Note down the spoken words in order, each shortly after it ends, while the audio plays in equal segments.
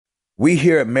We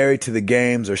here at Married to the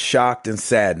Games are shocked and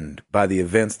saddened by the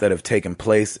events that have taken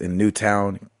place in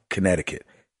Newtown, Connecticut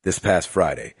this past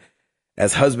Friday.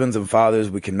 As husbands and fathers,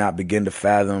 we cannot begin to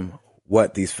fathom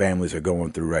what these families are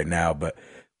going through right now, but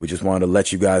we just wanted to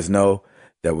let you guys know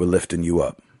that we're lifting you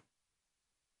up.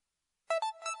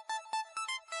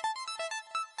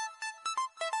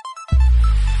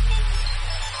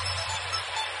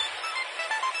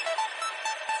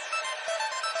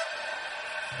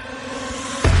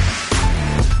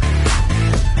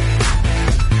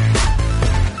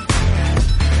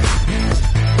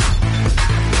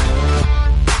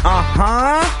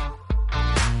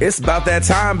 It's about that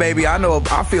time, baby.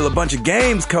 I feel a bunch of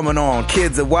games coming on.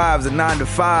 Kids and wives and 9 to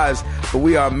 5s. But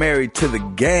we are Married to the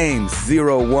Games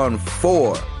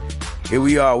 014. Here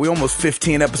we are. We almost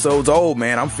 15 episodes old,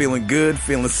 man. I'm feeling good,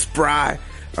 feeling spry.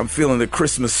 I'm feeling the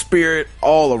Christmas spirit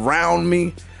all around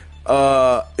me.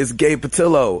 It's Gabe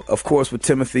Patillo, of course, with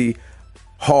Timothy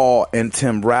Hall and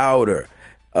Tim Router.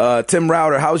 Tim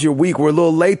Router, how's your week? We're a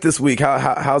little late this week.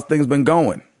 How's things been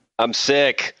going? I'm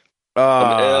sick.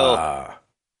 I'm ill.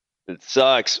 It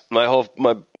sucks. My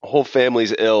whole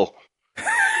family's ill,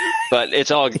 but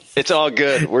it's all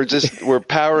good. We're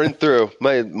powering through.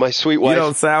 My sweet wife. You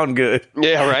don't sound good.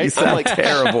 Yeah, right. You sound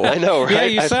terrible. I know,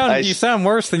 right? Yeah, you sound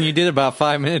worse than you did about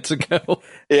 5 minutes ago.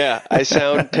 Yeah, I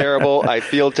sound terrible. I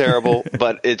feel terrible,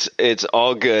 but it's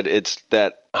all good. It's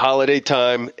that holiday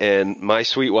time, and my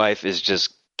sweet wife is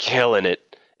just killing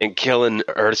it and killing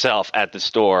herself at the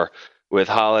store with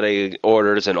holiday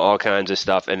orders and all kinds of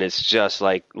stuff. And it's just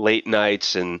like late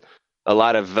nights and a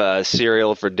lot of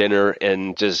cereal for dinner.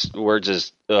 And we're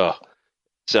just, ugh.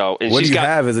 So, and what do you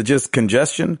have? Is it just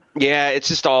congestion? Yeah, it's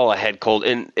just all a head cold.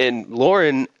 And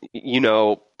Lauren,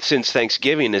 since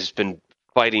Thanksgiving has been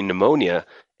fighting pneumonia,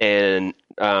 and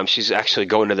she's actually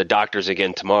going to the doctors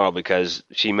again tomorrow because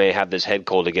she may have this head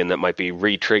cold again that might be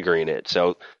re-triggering it.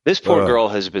 So this poor girl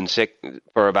has been sick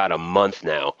for about a month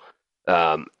now.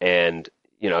 And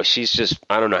she's just,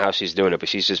 I don't know how she's doing it, but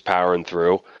she's just powering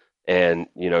through, and,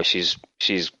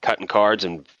 she's cutting cards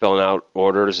and filling out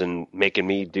orders and making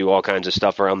me do all kinds of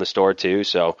stuff around the store too.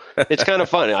 So it's kind of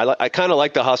fun. I kind of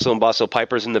like the hustle and bustle.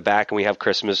 Piper's in the back, and we have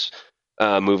Christmas,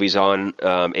 movies on.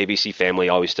 ABC Family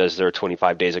always does their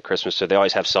 25 days of Christmas. So they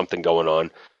always have something going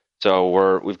on.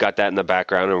 So we've got that in the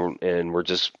background, and we're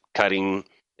just cutting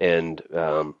and,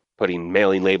 putting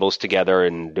mailing labels together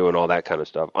and doing all that kind of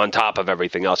stuff on top of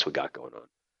everything else we got going on.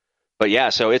 But yeah,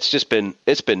 so it's been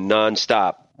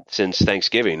nonstop since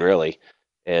Thanksgiving, really.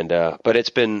 And, but it's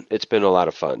been a lot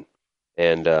of fun.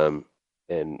 And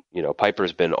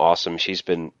Piper's been awesome. She's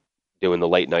been doing the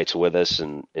late nights with us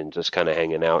and just kind of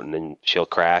hanging out, and then she'll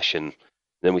crash, and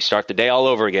then we start the day all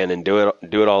over again and do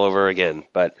it all over again.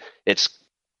 But it's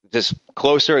just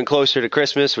closer and closer to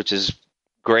Christmas, which is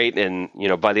great. And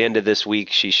by the end of this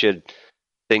week,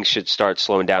 things should start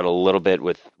slowing down a little bit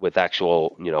with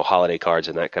actual holiday cards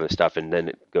and that kind of stuff, and then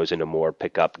it goes into more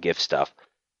pick up gift stuff,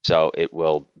 so it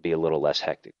will be a little less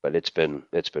hectic. But it's been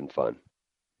fun.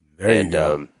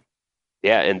 And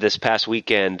this past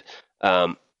weekend,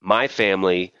 my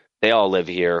family, they all live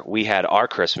here. We had our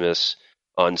Christmas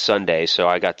on Sunday, so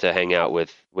I got to hang out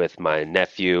with my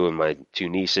nephew and my two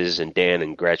nieces and Dan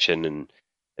and Gretchen and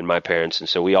my parents. And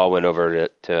so we all went over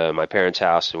to my parents'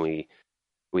 house, and we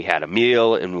had a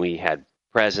meal and we had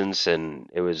presents, and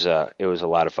it was a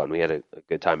lot of fun. We had a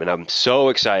good time, and I'm so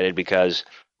excited because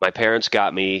my parents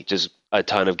got me just a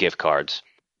ton of gift cards,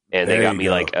 and they got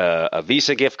me like a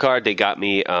Visa gift card. They got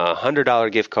me a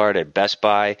 $100 gift card at Best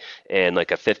Buy and like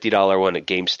a $50 one at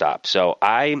GameStop. So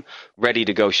I'm ready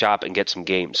to go shop and get some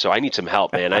games. So I need some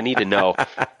help, man. I need to know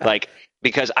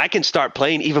because I can start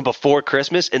playing even before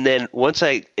Christmas, and then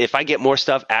if I get more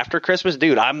stuff after Christmas,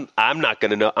 dude, I'm not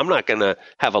gonna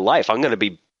have a life. I'm gonna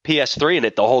be PS3 in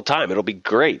it the whole time. It'll be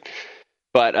great.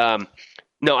 But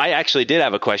no, I actually did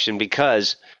have a question,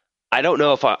 because I don't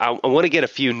know if I want to get a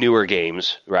few newer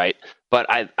games, right? But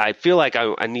I feel like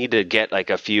I need to get like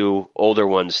a few older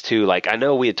ones too. Like I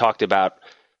know we had talked about.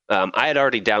 I had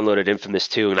already downloaded Infamous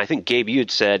 2, and I think Gabe, you had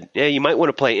said, yeah, you might want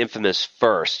to play Infamous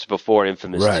first before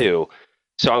Infamous 2.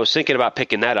 So I was thinking about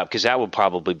picking that up, because that would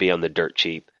probably be on the dirt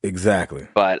cheap. Exactly.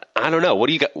 But I don't know. What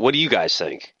do you guys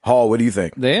think? Hall, what do you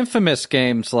think? The Infamous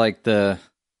games,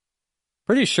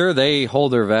 pretty sure they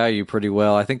hold their value pretty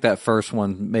well. I think that first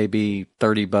one may be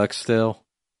 $30 still.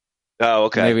 Oh,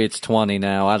 okay. Maybe it's 20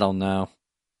 now. I don't know.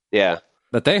 Yeah.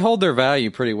 But they hold their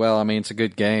value pretty well. I mean, it's a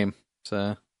good game.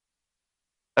 So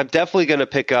I'm definitely going to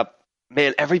pick up.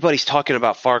 Man, everybody's talking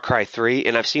about Far Cry 3,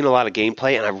 and I've seen a lot of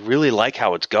gameplay, and I really like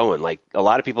how it's going. Like, a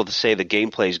lot of people say the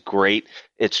gameplay is great.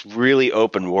 It's really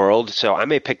open world, so I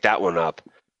may pick that one up.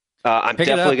 I'm Pick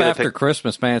it definitely up going after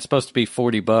Christmas, man. It's supposed to be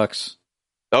 $40.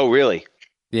 Oh, really?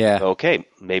 Yeah. Okay,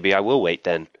 maybe I will wait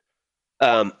then.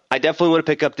 I definitely want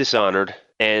to pick up Dishonored,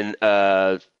 and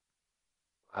what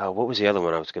was the other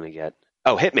one I was going to get?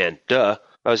 Oh, Hitman. Duh.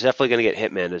 I was definitely going to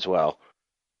get Hitman as well.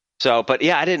 So, but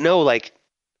yeah, I didn't know, like,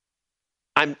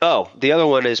 the other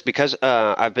one is because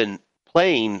I've been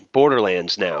playing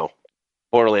Borderlands now,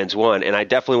 Borderlands 1, and I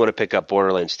definitely want to pick up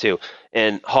Borderlands 2.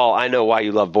 And Hall, I know why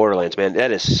you love Borderlands, man.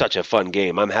 That is such a fun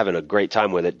game. I'm having a great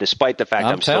time with it, despite the fact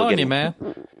I'm still getting, man.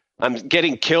 I'm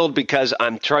getting killed because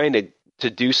I'm trying to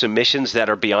do some missions that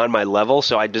are beyond my level,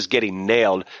 so I'm just getting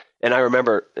nailed. And I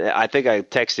remember, I think I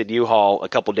texted you, Hall, a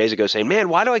couple days ago saying, man,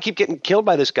 why do I keep getting killed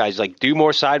by this guy? He's like, do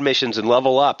more side missions and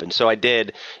level up. And so I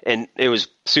did, and it was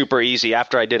super easy.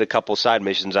 After I did a couple side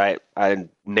missions, I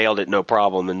nailed it no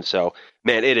problem. And so,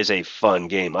 man, it is a fun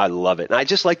game. I love it. And I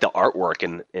just like the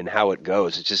artwork and how it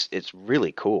goes. It's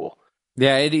really cool.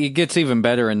 Yeah, it gets even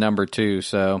better in number 2.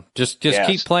 So just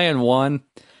keep playing 1.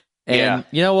 And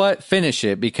you know what? Finish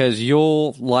it, because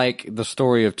you'll like the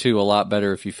story of 2 a lot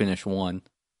better if you finish 1.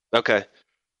 Okay.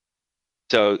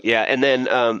 So, yeah, and then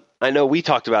I know we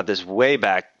talked about this way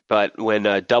back, but when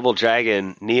Double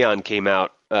Dragon Neon came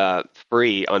out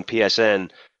free on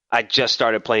PSN, I just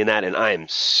started playing that, and I am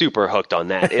super hooked on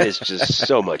that. It is just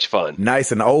so much fun.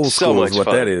 Nice and old school so is what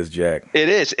fun. that is, Jack. It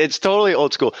is. It's totally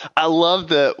old school. I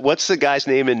love what's the guy's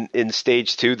name in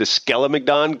Stage 2? The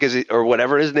Skelemagnon, or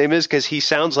whatever his name is, because he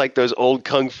sounds like those old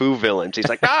kung fu villains. He's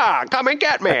like, come and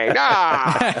get me.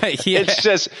 It's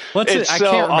just, it's I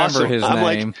so can't remember awesome. his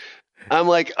name. I'm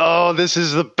like, oh, this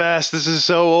is the best. This is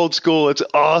so old school. It's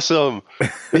awesome.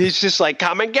 He's just like,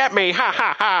 come and get me. Ha,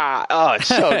 ha, ha. Oh, it's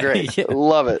so great. I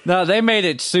love it. No, they made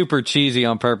it super cheesy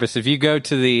on purpose. If you go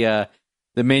to the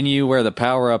menu where the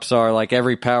power-ups are, like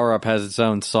every power-up has its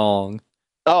own song.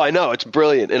 Oh, I know. It's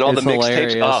brilliant. And all the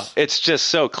mixtapes. Hilarious. Oh, it's just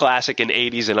so classic and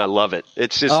 80s, and I love it.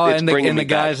 It's just, and bringing the me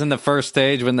guys back. in the first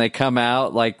stage, when they come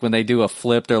out, like when they do a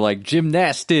flip, they're like,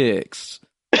 gymnastics.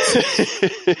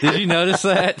 Did you notice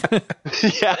that?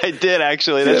 Yeah, I did,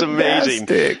 actually. That's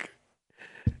amazing.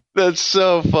 That's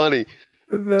so funny.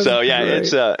 That's so yeah,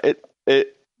 great.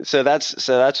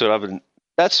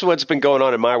 that's what's been going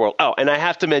on in my world. Oh, and I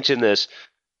have to mention this.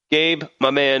 Gabe,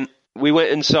 my man, we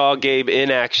went and saw Gabe in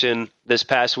action this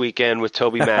past weekend with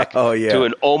Toby Mac. Oh, yeah. To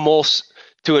an almost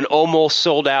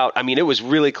sold out. I mean, it was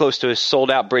really close to a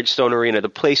sold out Bridgestone Arena. The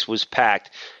place was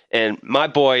packed. And my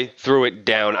boy threw it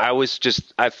down.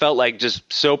 I felt like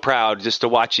just so proud just to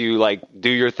watch you like do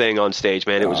your thing on stage,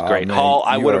 man. It was great. Man, Hall,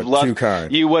 I would have loved. Too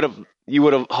kind. You would have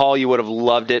Hall. You would have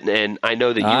loved it. And I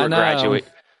know that you were graduating.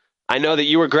 I know that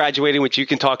you were graduating, which you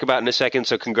can talk about in a second.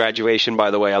 So congratulations,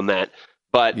 by the way, on that.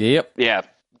 But yeah,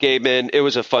 Gabe, man, it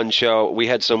was a fun show. We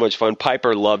had so much fun.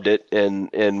 Piper loved it,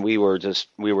 and we were just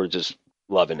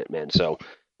loving it, man. So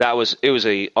it was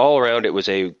all around. It was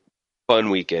a fun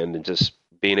weekend, and just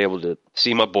being able to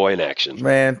see my boy in action.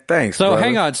 Man, thanks. So brother.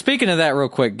 hang on. Speaking of that real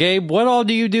quick, Gabe, what all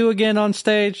do you do again on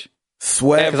stage?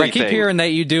 Sweat. Because I keep hearing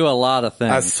that you do a lot of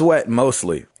things. I sweat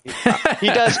mostly. He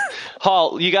does.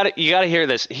 Hall, you got to hear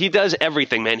this. He does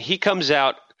everything, man. He comes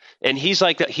out and he's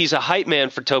a hype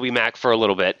man for Toby Mac for a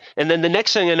little bit, and then the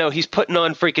next thing I know, he's putting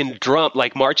on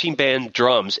freaking marching band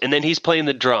drums, and then he's playing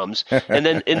the drums, and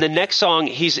then in the next song,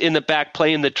 he's in the back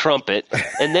playing the trumpet,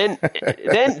 and then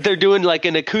they're doing like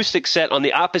an acoustic set on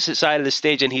the opposite side of the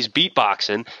stage, and he's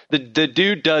beatboxing. The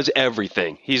dude does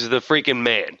everything. He's the freaking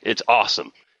man. It's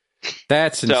awesome.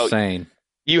 That's insane.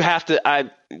 You have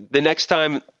to. The next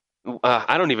time.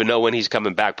 I don't even know when he's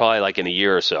coming back. Probably like in a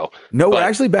year or so. No, we're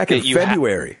actually back in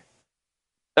February.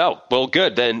 Oh, well,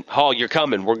 good. Then, Hall, you're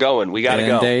coming. We're going. We got to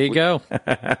go. There you go.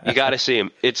 You got to see him.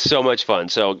 It's so much fun.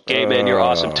 So, Gabe, man, you're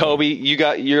awesome. Toby,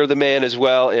 you're the man as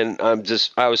well. And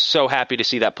I was so happy to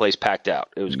see that place packed out.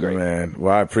 It was great. Man,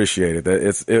 well, I appreciate it.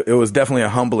 It was definitely a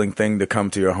humbling thing to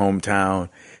come to your hometown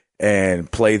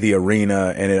and play the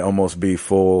arena and it almost be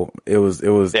full. It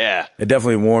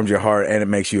definitely warmed your heart, and it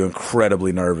makes you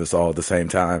incredibly nervous all at the same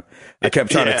time. I kept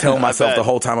trying to tell myself the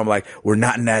whole time, I'm like, we're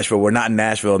not in Nashville.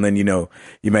 And then, you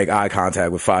make eye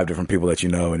contact with 5 different people that you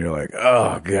know, and you're like,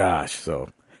 oh gosh. So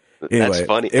anyway, that's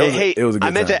funny. It was a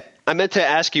good time. I meant to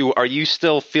ask you, were you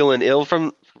still feeling ill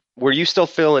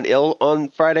on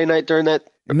Friday night during that?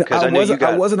 I wasn't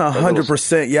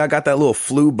 100%. Yeah, I got that little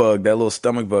flu bug, that little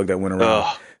stomach bug that went around.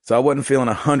 Oh. So I wasn't feeling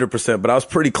 100%, but I was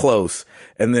pretty close.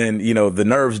 And then, the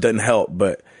nerves didn't help,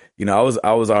 but I was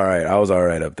all right. I was all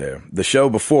right up there. The show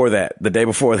before that, the day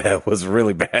before that was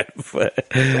really bad, but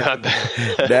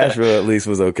Nashville at least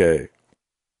was okay.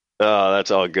 Oh,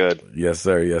 that's all good. Yes,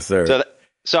 sir. Yes, sir. So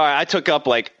Sorry, I took up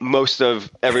like most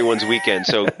of everyone's weekend.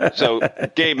 So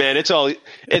Gabe, man, it's all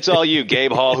you,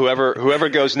 Gabe Hall. Whoever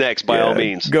goes next, by all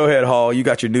means. Go ahead, Hall. You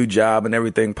got your new job and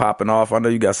everything popping off. I know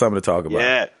you got something to talk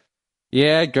about.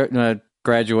 Yeah,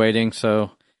 graduating. So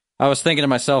I was thinking to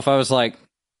myself, I was like,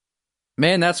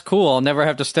 man, that's cool. I'll never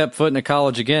have to step foot into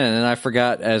college again. And I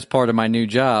forgot, as part of my new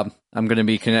job, I'm going to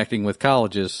be connecting with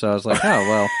colleges. So I was like, oh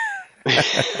well.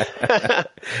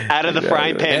 Out of the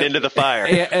frying pan into the fire.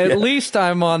 At least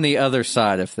I'm on the other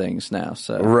side of things now.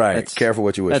 So right, careful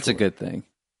what you wish. That's for. A good thing.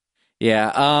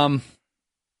 Yeah.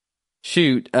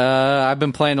 Shoot. I've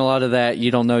been playing a lot of that You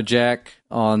Don't Know Jack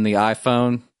on the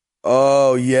iPhone.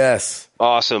 Oh yes,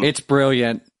 awesome! It's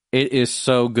brilliant. It is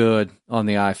so good on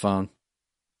the iPhone.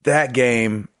 That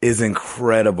game is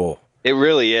incredible. It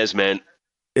really is, man.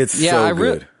 It's so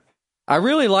good. I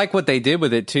really like what they did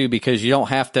with it, too, because you don't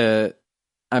have to...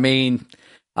 I mean,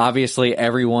 obviously,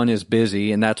 everyone is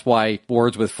busy, and that's why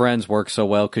Words with Friends works so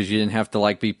well, because you didn't have to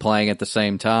like be playing at the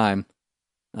same time.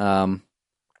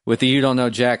 With the You Don't Know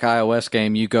Jack iOS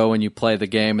game, you go and you play the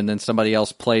game, and then somebody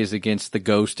else plays against the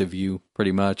ghost of you,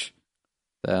 pretty much.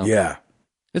 So, yeah.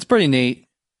 It's pretty neat.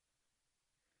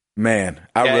 Man,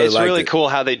 it's really cool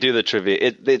how they do the trivia.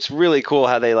 It's really cool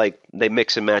how they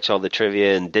mix and match all the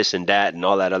trivia and this and that and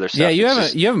all that other stuff. Yeah, you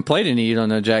haven't played any You Don't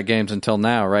Know Jack games until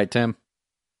now, right, Tim?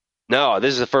 No,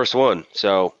 this is the first one.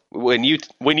 So when you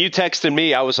texted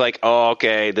me, I was like, "Oh,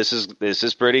 okay, this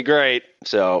is pretty great."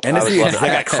 So and I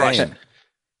got crushed.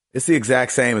 It's the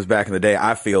exact same as back in the day.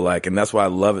 I feel like, and that's why I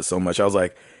love it so much. I was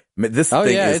like, "This thing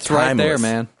is it's timeless." Right there,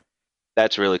 man.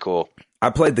 That's really cool. I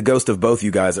played the ghost of both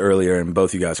you guys earlier, and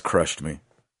both you guys crushed me.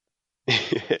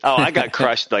 I got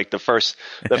crushed like the first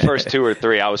 2 or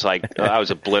 3. I was like, I was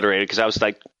obliterated because I was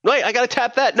like, wait, I gotta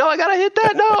tap that. No, I gotta hit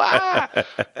that. No,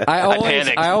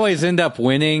 I always end up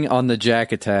winning on the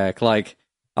Jack Attack. Like,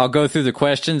 I'll go through the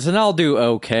questions and I'll do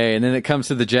okay, and then it comes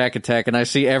to the Jack Attack, and I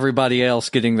see everybody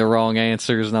else getting the wrong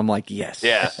answers, and I'm like, yes,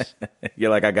 You're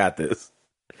like, I got this.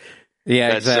 Yeah,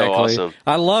 that's exactly. So awesome.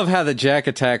 I love how the Jack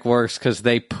Attack works because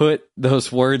they put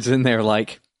those words in there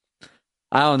like,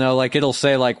 I don't know, like it'll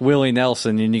say like Willie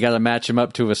Nelson and you got to match him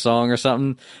up to a song or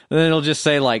something. And then it'll just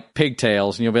say like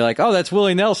pigtails and you'll be like, oh, that's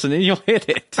Willie Nelson, and you'll hit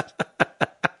it.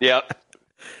 Yep.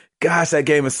 Gosh, that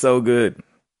game is so good.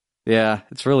 Yeah,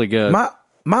 it's really good.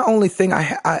 My only thing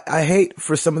I hate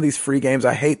for some of these free games,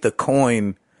 I hate the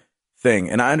coin thing.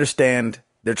 And I understand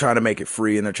they're trying to make it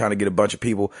free and they're trying to get a bunch of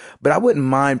people, but I wouldn't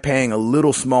mind paying a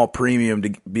little small premium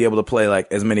to be able to play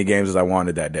like as many games as I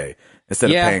wanted that day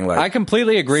instead of paying like I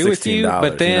completely agree with you,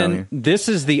 but then you know what I mean? This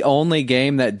is the only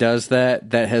game that does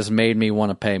that has made me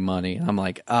want to pay money. I'm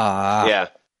like, yeah,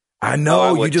 I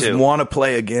know you just want to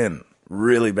play again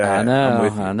really bad.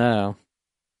 I know.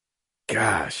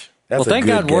 Gosh, well, thank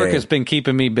God work has been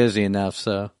keeping me busy enough.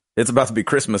 So it's about to be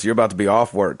Christmas. You're about to be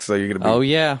off work, so you're gonna be. Oh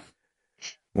yeah.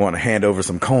 Want to hand over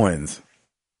some coins.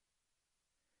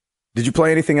 Did you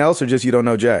play anything else or just You Don't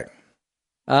Know Jack?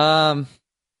 Yeah,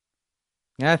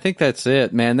 I think that's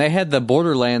it, man. They had the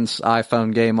Borderlands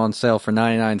iPhone game on sale for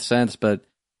 99 cents, but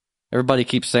everybody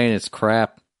keeps saying it's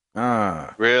crap.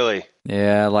 Really?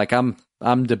 Yeah, like I'm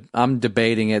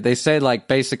debating it. They say like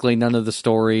basically none of the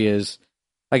story is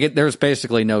like there's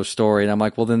basically no story, and I'm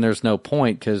like, well then there's no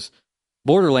point because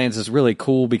Borderlands is really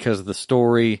cool because of the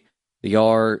story, the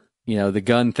art. You know, the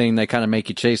gun thing, they kind of make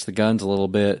you chase the guns a little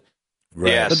bit.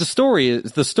 Right. Yes. But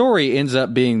the story ends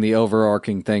up being the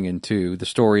overarching thing in 2. The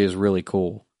story is really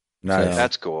cool. Nice. So.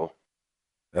 That's cool.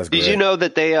 That's great. Did you know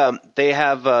that they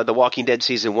have The Walking Dead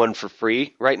Season 1 for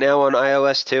free right now on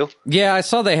iOS too? Yeah, I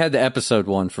saw they had the episode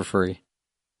 1 for free.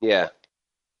 Yeah.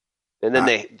 And then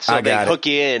they hook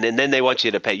you in and then they want you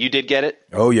to pay. You did get it?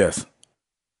 Oh, yes.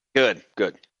 Good.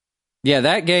 Yeah,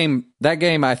 that game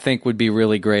I think would be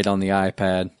really great on the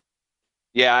iPad.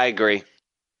 Yeah, I agree.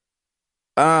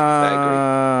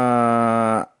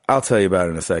 I'll tell you about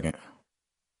it in a second.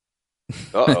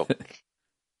 Uh-oh.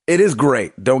 It is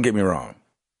great. Don't get me wrong.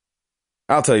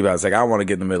 I'll tell you about it in a second. I want to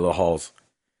get in the middle of Hall's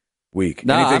week.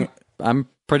 No, I'm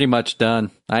pretty much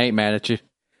done. I ain't mad at you.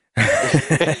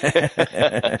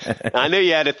 I knew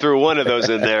you had to throw one of those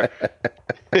in there.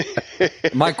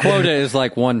 My quota is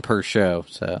like 1 per show.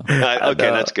 So okay,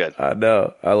 that's good. I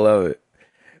know. I love it.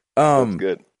 That's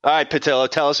good. All right, Patillo,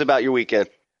 tell us about your weekend.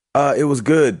 It was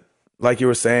good. Like you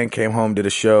were saying, came home, did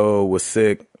a show, was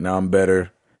sick. Now I'm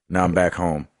better. Now I'm back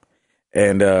home.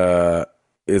 And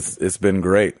it's been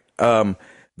great. The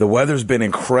weather's been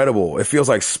incredible. It feels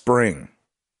like spring.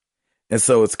 And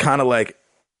so it's kind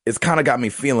of got me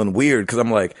feeling weird because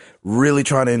I'm like really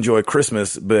trying to enjoy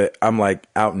Christmas, but I'm like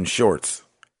out in shorts.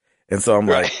 And so I'm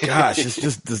like, gosh, it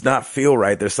just does not feel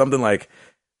right. There's something like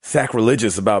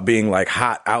sacrilegious about being like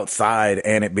hot outside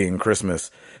and it being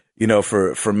Christmas. You know,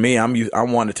 for me, I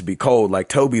want it to be cold. Like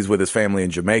Toby's with his family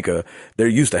in Jamaica. They're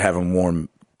used to having warm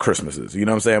Christmases. You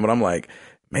know what I'm saying? But I'm like,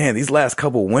 man, these last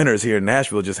couple winters here in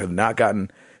Nashville just have not gotten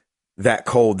that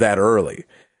cold that early.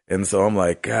 And so I'm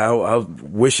like,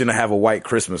 I'm wishing to have a white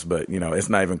Christmas, but you know, it's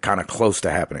not even kind of close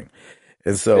to happening.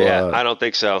 And so, yeah, I don't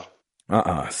think so.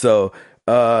 So,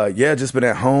 yeah, just been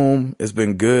at home. It's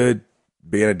been good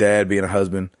being a dad, being a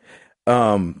husband,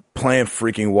 playing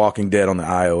freaking Walking Dead on the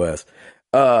iOS.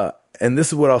 And this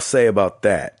is what I'll say about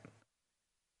that.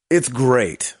 It's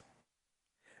great.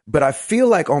 But I feel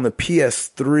like on the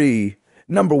PS3,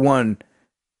 number one,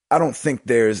 I don't think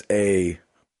there's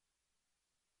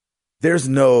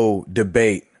no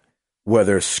debate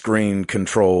whether screen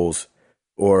controls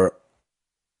or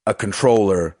a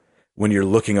controller when you're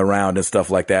looking around and stuff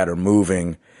like that or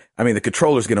moving. I mean, the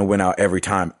controller's going to win out every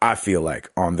time, I feel like,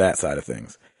 on that side of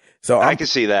things. So I can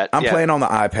see that. I'm playing on the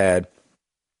iPad.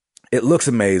 It looks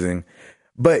amazing.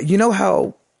 But you know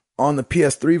how on the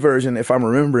PS3 version, if I'm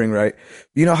remembering right,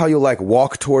 you know how you'll like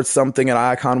walk towards something and an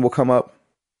icon will come up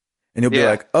and you'll be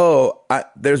like, oh,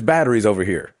 there's batteries over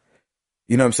here.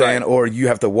 You know what I'm saying? Right. Or you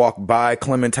have to walk by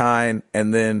Clementine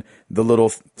and then the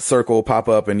little circle will pop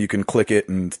up and you can click it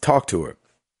and talk to her.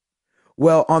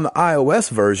 Well, on the iOS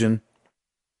version,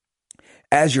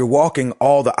 as you're walking,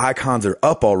 all the icons are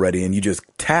up already and you just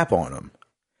tap on them.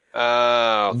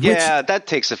 Oh, yeah, that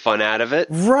takes the fun out of it.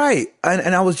 Right.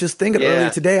 And I was just thinking earlier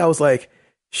today, I was like,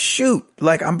 shoot,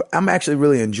 like I'm actually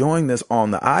really enjoying this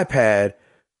on the iPad,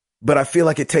 but I feel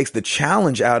like it takes the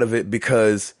challenge out of it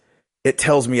because it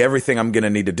tells me everything I'm going to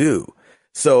need to do.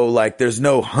 So like there's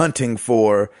no hunting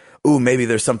for, ooh, maybe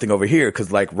there's something over here.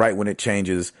 Cause like right when it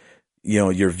changes, you know,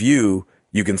 your view,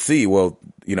 you can see, well,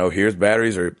 you know, here's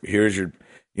batteries or here's your,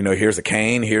 you know, here's a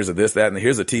cane, here's a this, that, and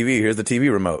here's a TV, here's the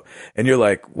TV remote. And you're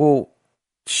like, well,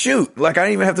 shoot, like I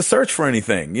didn't even have to search for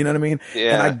anything. You know what I mean?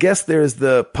 Yeah. And I guess there's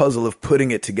the puzzle of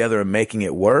putting it together and making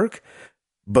it work,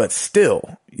 but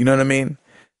still, you know what I mean?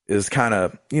 Is kind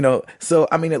of, you know, so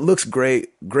I mean, it looks great,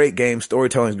 great game,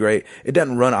 storytelling's great. It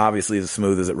doesn't run obviously as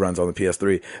smooth as it runs on the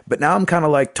PS3, but now I'm kind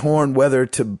of like torn whether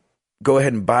to go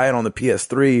ahead and buy it on the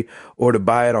PS3 or to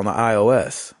buy it on the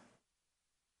iOS.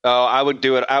 Oh, I would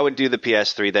do it. I would do the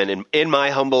PS3 then. In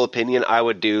my humble opinion, I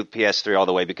would do PS3 all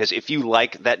the way because if you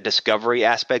like that discovery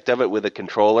aspect of it with a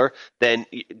controller, then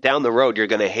down the road, you're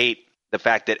going to hate the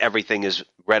fact that everything is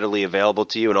readily available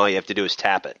to you and all you have to do is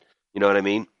tap it. You know what I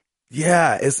mean?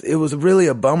 Yeah, it was really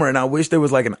a bummer. And I wish there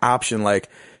was like an option like,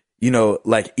 you know,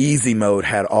 like easy mode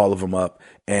had all of them up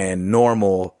and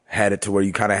normal had it to where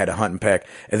you kind of had to hunt and peck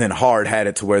and then hard had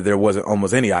it to where there wasn't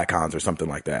almost any icons or something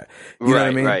like that. You know what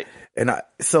I mean? Right. And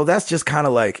so that's just kind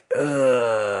of like,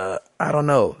 I don't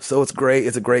know. So it's great.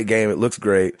 It's a great game. It looks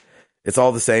great. It's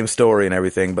all the same story and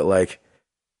everything, but like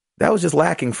that was just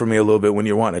lacking for me a little bit when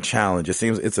you're wanting a challenge. It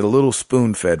seems it's a little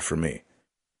spoon fed for me.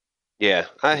 Yeah,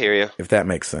 I hear you. If that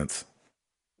makes sense.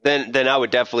 Then I would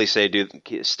definitely say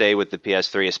stay with the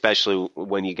PS3, especially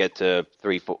when you get to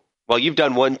 3, 4. Well, you've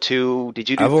done 1, 2. Did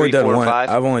you do 3, 4, and 5?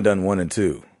 I've only done 1 and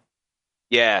 2.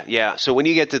 Yeah. So when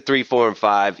you get to 3, 4, and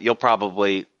 5, you'll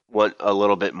probably want a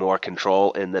little bit more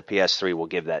control, and the PS3 will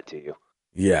give that to you.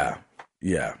 Yeah.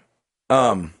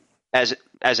 As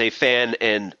a fan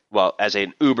and as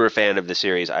an uber fan of the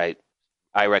series, I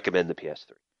recommend the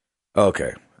PS3.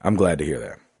 Okay, I'm glad to hear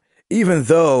that. Even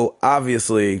though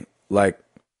obviously, like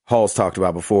Hall's talked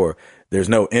about before, there's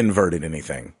no inverted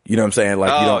anything. You know what I'm saying?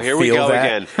 Like you don't feel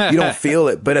that. You don't feel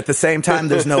it, but at the same time,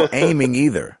 there's no aiming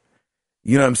either.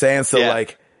 You know what I'm saying? So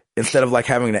like instead of like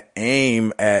having to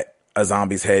aim at a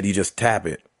zombie's head, you just tap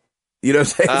it. You know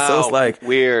what I'm saying? So it's like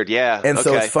weird, yeah. And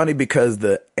so it's funny because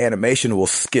the animation will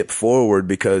skip forward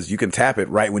because you can tap it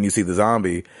right when you see the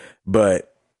zombie,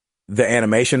 but the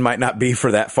animation might not be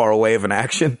for that far away of an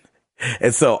action.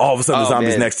 And so all of a sudden the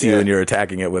zombie's next to you and you're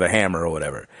attacking it with a hammer or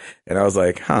whatever. And I was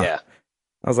like, I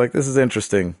was like, this is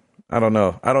interesting. I don't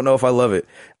know if I love it.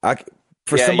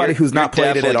 For somebody who's not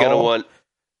played it at all,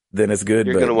 then it's good.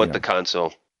 You're going to want the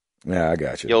console. Yeah, I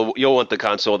got you. You'll want the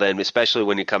console then, especially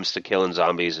when it comes to killing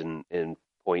zombies and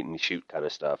point and shoot kind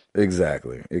of stuff.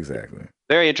 Exactly.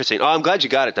 Very interesting. Oh, I'm glad you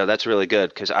got it though. That's really good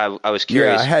because I was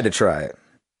curious. Yeah, I had to try it.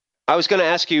 I was going to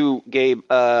ask you, Gabe,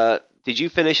 did you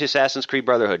finish Assassin's Creed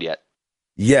Brotherhood yet?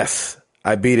 Yes,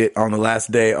 I beat it on the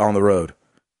last day on the road.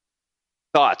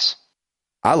 Thoughts?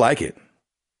 I like it.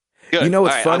 Good. You know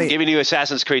what's funny? I'm giving you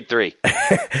Assassin's Creed 3.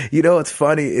 You know what's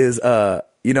funny is,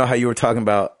 you know how you were talking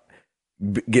about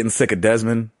getting sick of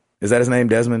Desmond? Is that his name,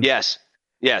 Desmond? Yes,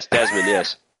 Desmond,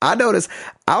 yes. I noticed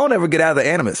I don't ever get out of the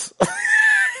Animus.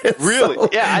 Really?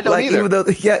 Yeah, I don't like,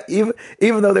 either.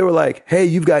 Even though they were like, hey,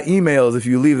 you've got emails. If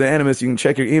you leave the Animus, you can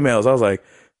check your emails. I was like,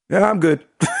 yeah, I'm good.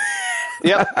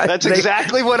 Yep, that's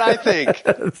exactly what I think.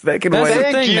 They can That's wait. the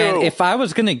Thank thing, you. man. If I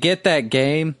was going to get that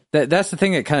game, that's the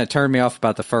thing that kind of turned me off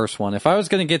about the first one. If I was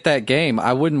going to get that game,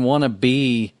 I wouldn't want to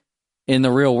be in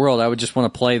the real world. I would just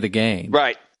want to play the game.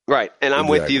 Right. And I'm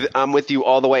with you. I'm with you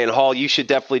all the way. And Hall, you should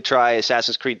definitely try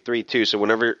Assassin's Creed 3 too. So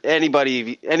whenever any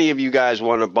of you guys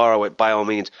want to borrow it, by all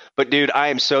means. But dude, I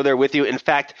am so there with you. In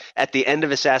fact, at the end of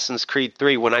Assassin's Creed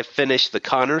 3, when I finished the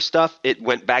Connor stuff, it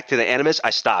went back to the Animus. I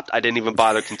stopped. I didn't even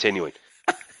bother continuing.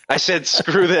 I said,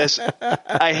 screw this.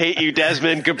 I hate you,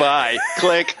 Desmond. Goodbye.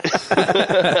 Click.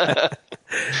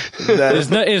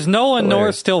 Is Nolan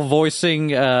North still voicing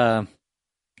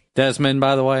Desmond,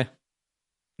 by the way?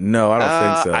 No, I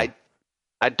don't think so.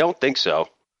 I don't think so.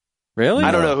 Really?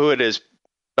 I don't know who it is,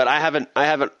 but I haven't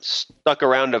stuck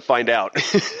around to find out.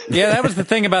 Yeah, that was the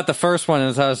thing about the first one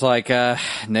is I was like,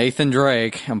 Nathan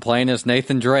Drake. I'm playing as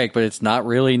Nathan Drake, but it's not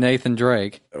really Nathan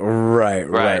Drake.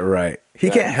 Right. He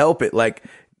can't help it. Like,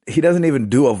 he doesn't even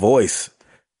do a voice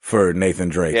for Nathan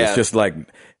Drake. Yeah. It's just like,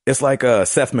 it's like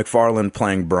Seth MacFarlane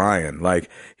playing Brian.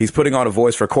 Like, he's putting on a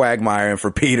voice for Quagmire and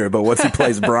for Peter, but once he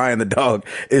plays Brian the dog,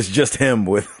 it's just him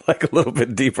with like a little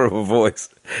bit deeper of a voice.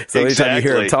 So anytime you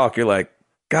hear him talk, you're like,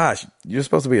 gosh, you're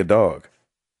supposed to be a dog.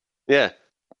 Yeah.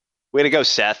 Way to go,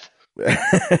 Seth.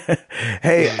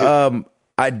 Hey,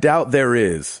 I doubt there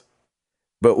is,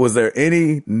 but was there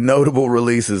any notable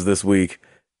releases this week,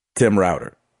 Tim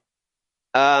Router?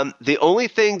 The only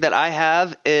thing that I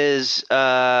have is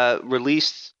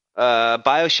released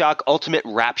BioShock Ultimate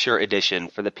Rapture Edition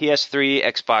for the PS3,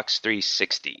 Xbox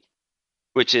 360,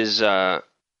 which is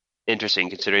interesting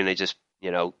considering they just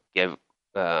they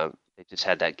just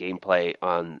had that gameplay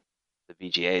on the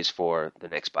VGAs for the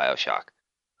next BioShock.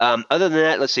 Other than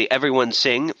that, let's see, Everyone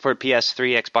Sing for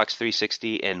PS3, Xbox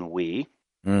 360, and Wii,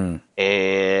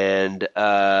 and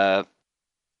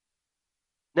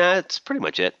that's pretty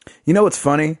much it. You know what's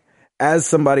funny? As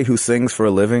somebody who sings for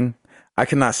a living, I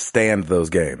cannot stand those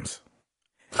games.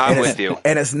 I'm with you.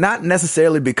 And it's not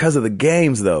necessarily because of the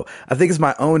games, though. I think it's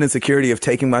my own insecurity of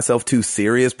taking myself too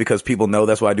serious because people know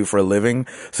that's what I do for a living.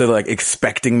 So they're like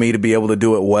expecting me to be able to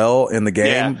do it well in the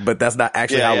game, but that's not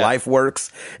actually how life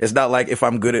works. It's not like if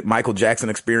I'm good at Michael Jackson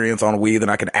Experience on Wii, then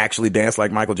I can actually dance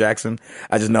like Michael Jackson.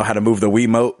 I just know how to move the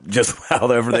Wiimote just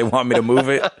however they want me to move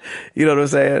it. You know what I'm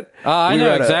saying? I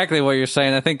know exactly what you're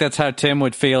saying. I think that's how Tim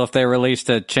would feel if they released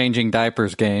a changing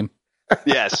diapers game.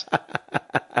 Yes.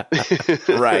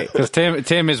 Right. Because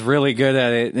Tim is really good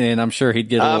at it, and I'm sure he'd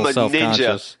get a little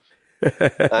self-conscious.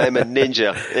 I'm a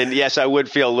ninja. And yes, I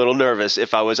would feel a little nervous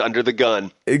if I was under the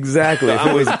gun. Exactly.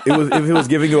 If it was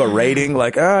giving you a rating,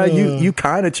 like, you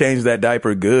kind of changed that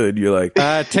diaper good. You're like,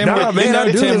 Tim would have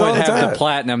the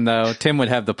platinum, though. Tim would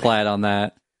have the plat on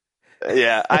that.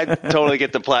 Yeah, I totally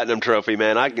get the platinum trophy,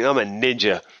 man. I'm a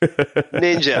ninja.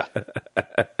 Ninja.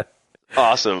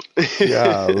 Awesome.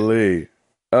 Golly.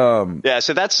 Yeah,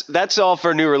 so that's all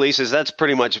for new releases. That's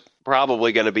pretty much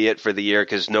probably going to be it for the year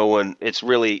because it's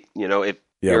really, if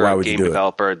you're a game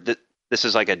developer, this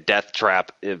is like a death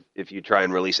trap if you try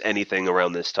and release anything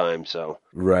around this time. So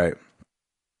right.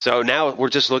 So now we're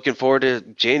just looking forward to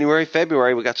January,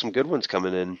 February. We got some good ones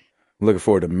coming in. Looking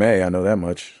forward to May. I know that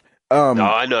much.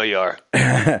 I know you are.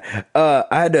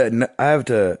 I have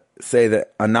to say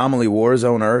that Anomaly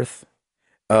Warzone Earth.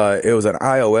 It was an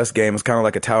iOS game. It's kind of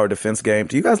like a tower defense game.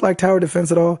 Do you guys like tower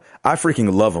defense at all? I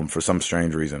freaking love them for some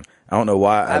strange reason. I don't know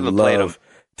why. I love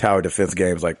tower defense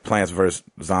games like Plants vs.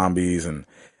 Zombies. And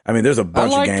I mean, there's a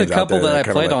bunch of games out there. I liked the couple that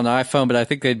I played on iPhone, but I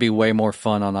think they'd be way more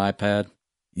fun on iPad.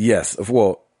 Yes.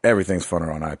 Well, everything's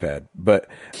funner on iPad. But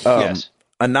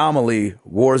Anomaly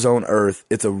Warzone Earth,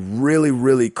 it's a really,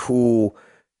 really cool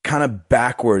kind of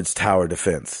backwards tower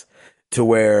defense to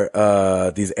where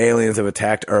these aliens have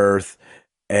attacked Earth.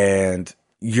 And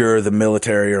you're the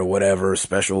military or whatever,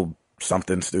 special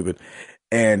something stupid,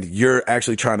 and you're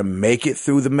actually trying to make it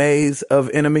through the maze of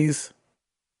enemies.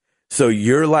 So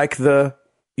you're like where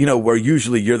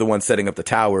usually you're the one setting up the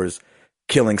towers,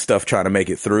 killing stuff, trying to make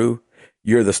it through.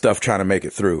 You're the stuff trying to make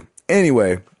it through.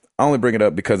 Anyway, I only bring it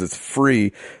up because it's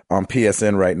free on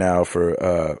PSN right now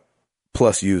for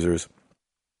Plus users.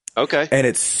 Okay. And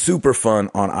it's super fun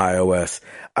on iOS.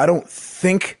 I don't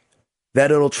think that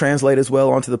it'll translate as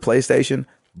well onto the PlayStation,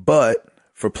 but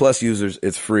for Plus users,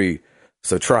 it's free.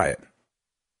 So try it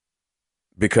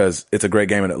because it's a great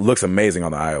game and it looks amazing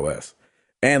on the iOS.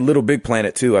 And Little Big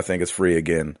Planet 2, I think, is free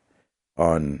again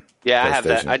on PlayStation. I have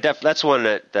that. That's one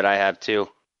that I have too.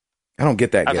 I don't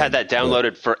get that. I've had that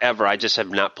downloaded forever. I just have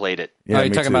not played it. Yeah,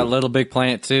 you're talking about Little Big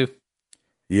Planet 2?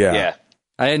 Yeah. Yeah.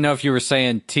 I didn't know if you were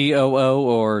saying TOO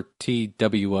or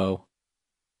TWO.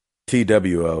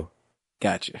 TWO.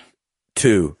 Gotcha.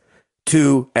 2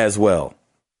 as well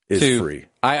is 2. free.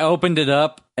 I opened it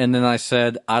up and then I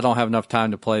said, I don't have enough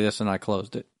time to play this, and I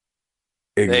closed it.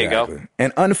 Exactly. There you go.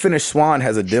 And Unfinished Swan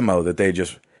has a demo that they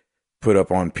just put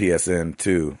up on PSN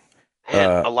too.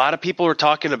 Man, a lot of people were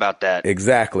talking about that.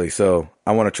 Exactly. So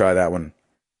I want to try that one.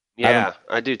 Yeah,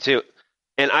 I do too.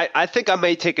 And I think I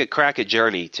may take a crack at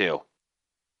Journey too.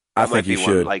 I That might think you be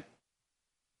should. one, like,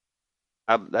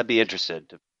 I'd be interested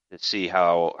to see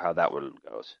how that one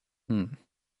goes.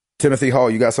 Timothy Hall,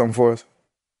 you got something for us?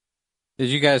 Did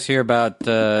you guys hear about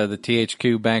the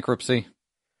THQ bankruptcy?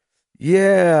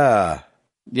 Yeah.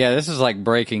 Yeah, this is like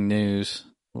breaking news.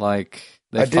 Like,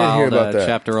 they I did hear filed about that.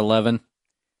 Chapter 11.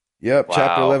 Yep. Wow.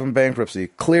 Chapter 11 bankruptcy.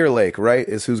 Clear Lake, right?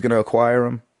 Is who's going to acquire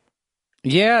them?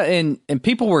 Yeah, and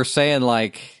people were saying,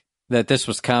 like, that this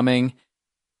was coming.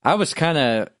 I was kind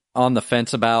of on the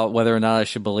fence about whether or not I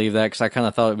should believe that, because I kind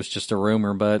of thought it was just a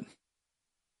rumor, but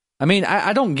I mean,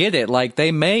 I don't get it. Like,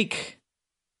 they make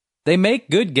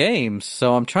good games,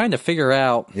 so I'm trying to figure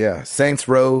out. Yeah. Saints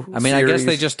Row I mean, series, I guess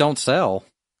they just don't sell.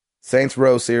 Saints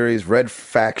Row series, Red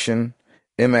Faction,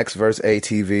 MX vs.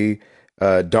 ATV,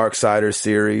 Darksiders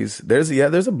series. There's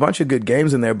a bunch of good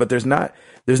games in there, but there's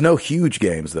no huge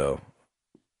games though.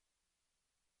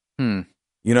 You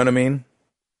know what I mean?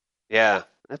 Yeah,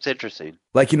 that's interesting.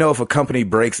 Like, if a company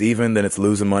breaks even, then it's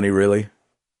losing money, really.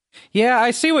 Yeah,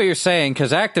 I see what you're saying,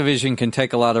 because Activision can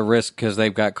take a lot of risk because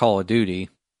they've got Call of Duty.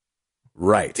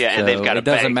 Right. Yeah, and So they've got it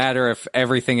doesn't matter if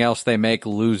everything else they make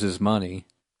loses money.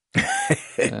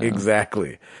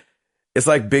 Exactly. It's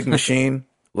like Big Machine.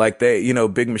 Like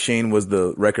Big Machine was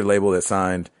the record label that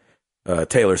signed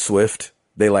Taylor Swift.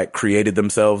 They like created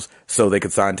themselves so they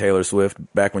could sign Taylor Swift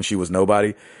back when she was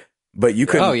nobody. But you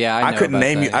couldn't. Oh, yeah, I know couldn't about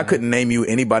name that, you. yeah. I couldn't name you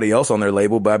anybody else on their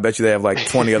label, but I bet you they have like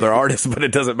 20 other artists. But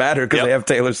it doesn't matter because they have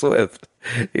Taylor Swift.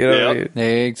 You know what I mean?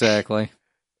 Exactly.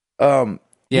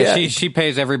 Yeah. She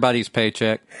pays everybody's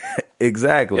paycheck.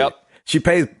 Exactly. Yep. She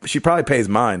probably pays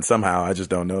mine somehow. I just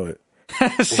don't know it.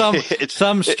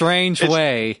 some strange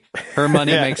way her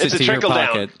money makes it it's a to your trickle down.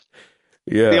 pocket.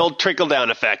 Yeah. The old trickle down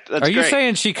effect. That's Are you great.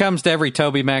 saying she comes to every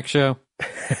Toby Mac show?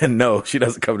 No, she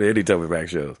doesn't come to any Toby Mac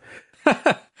shows.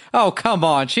 Oh, come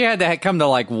on. She had to come to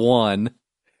like one.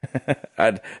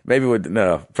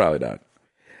 No, probably not.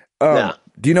 No.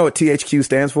 Do you know what THQ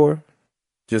stands for?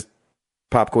 Just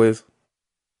pop quiz.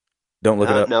 Don't look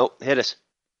it up. No, hit us.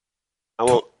 I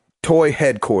won't. Toy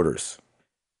Headquarters.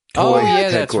 Oh, Toy yeah,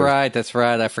 that's Headquarters. right. That's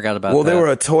right. I forgot about Well, that. they were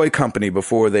a toy company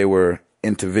before they were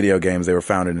into video games. They were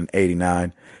founded in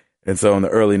 '89, and so in the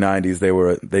early '90s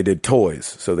they did toys.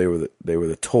 So they were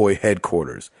the Toy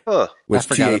Headquarters, Huh. which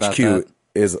forgot about THQ that.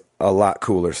 is a lot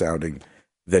cooler sounding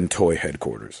than Toy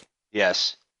Headquarters.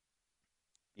 Yes.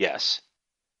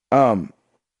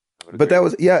 But that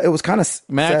was it was kind of.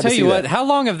 Man, I tell you what, how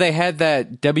long have they had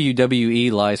that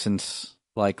WWE license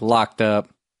like locked up?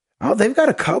 Oh, they've got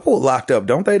a couple locked up,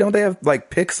 don't they? Don't they have like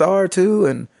Pixar too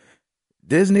and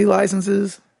Disney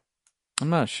licenses? I'm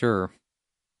not sure.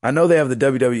 I know they have the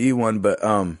WWE one, but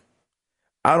I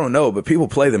don't know. But people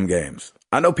play them games.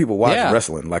 I know people watch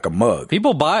wrestling like a mug.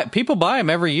 People buy them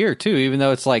every year too, even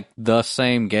though it's like the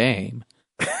same game.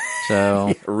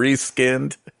 So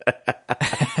Reskinned. It's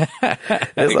like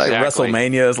Exactly.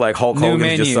 WrestleMania. It's like Hulk New Hogan's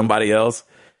menu. just somebody else.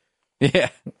 yeah.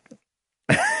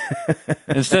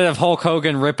 Instead of Hulk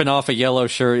Hogan ripping off a yellow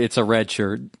shirt, it's a red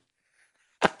shirt.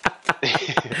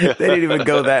 They didn't even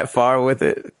go that far with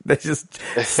it. They just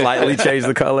slightly changed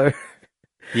the color.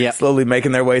 Yeah. Slowly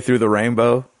making their way through the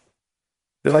rainbow.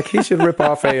 They're like, he should rip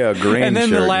off a green And then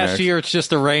shirt the last next. year, it's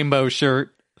just a rainbow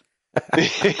shirt.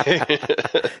 That's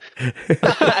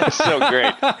so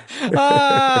great.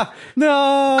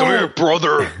 No. Come here,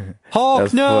 brother. Hulk,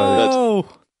 That's no.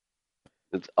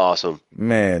 It's awesome.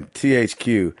 Man,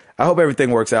 THQ. I hope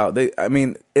everything works out.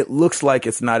 It looks like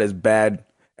it's not as bad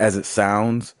as it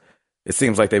sounds. It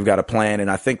seems like they've got a plan, and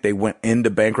I think they went into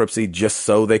bankruptcy just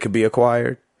so they could be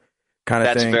acquired, kind of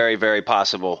That's thing. very, very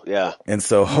possible. Yeah. And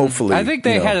so hopefully, I think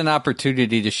they had an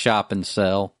opportunity to shop and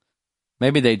sell.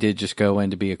 Maybe they did just go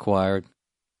in to be acquired.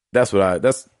 That's what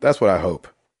I hope,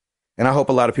 and I hope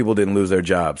a lot of people didn't lose their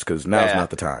jobs because now's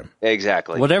not the time.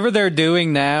 Exactly. Whatever they're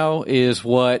doing now is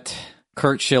what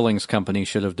Kurt Schilling's company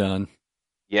should have done.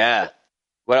 Yeah.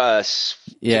 What?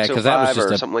 Yeah, because that was 605 or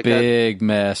just a something like that. big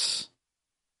mess.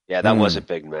 Yeah, that was a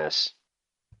big mess.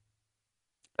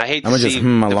 I hate to I'm gonna see just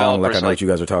along developers like I know what you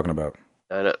guys are talking about.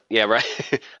 I know, yeah, right.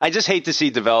 I just hate to see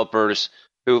developers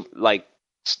who like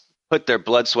put their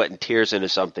blood, sweat, and tears into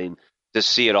something to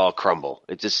see it all crumble.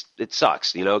 It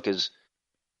sucks, because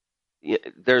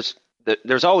there's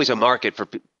always a market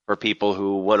for people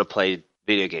who want to play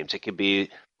video games. It could be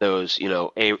those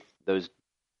those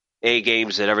A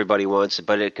games that everybody wants,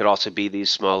 but it could also be these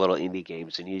small little indie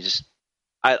games. And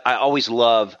I always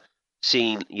love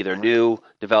seeing either new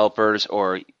developers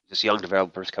or just young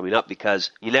developers coming up,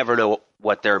 because you never know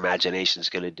what their imagination is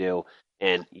going to do,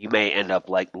 and you may end up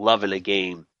like loving a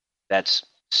game that's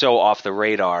so off the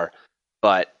radar,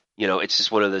 but it's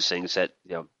just one of those things that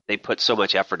they put so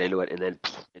much effort into it, and then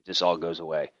it just all goes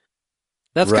away.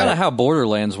 That's kind of how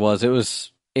Borderlands was.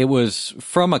 It was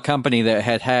from a company that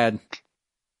had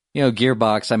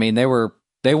Gearbox. I mean, they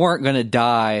weren't going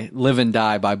to live and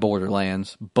die by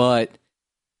Borderlands, but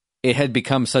it had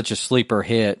become such a sleeper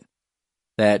hit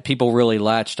that people really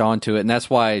latched onto it, and that's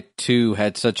why 2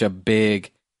 had such a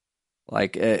big,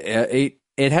 it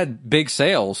had big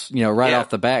sales, right off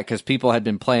the bat, because people had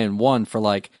been playing 1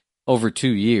 for over 2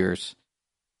 years.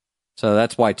 So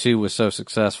that's why 2 was so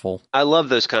successful. I love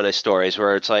those kind of stories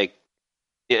where it's like,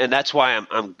 and that's why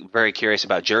I'm very curious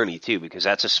about Journey too, because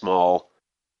that's a small,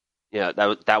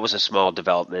 that was a small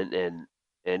development, and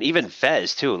even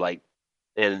Fez too,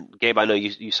 and Gabe, I know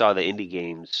you saw the Indie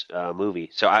Games movie,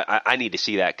 so I need to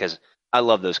see that, because I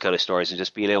love those kind of stories, and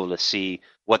just being able to see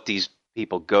what these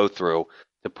people go through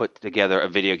to put together a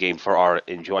video game for our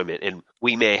enjoyment. And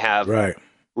we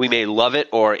may love it,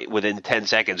 or within 10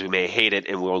 seconds we may hate it,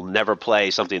 and we'll never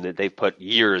play something that they've put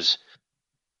years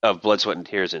of blood, sweat, and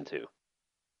tears into.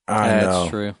 I know. That's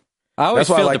true. That's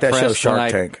why I like that show,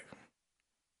 Shark Tank.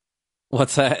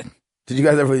 What's that? Did you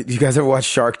guys ever watch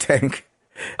Shark Tank?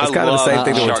 It's kind of the same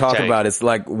thing that we're talking about. It's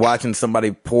like watching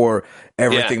somebody pour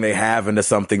everything they have into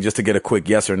something just to get a quick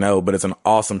yes or no. But it's an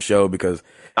awesome show because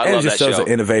it just shows that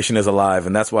innovation is alive.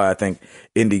 And that's why I think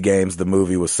Indie Games, the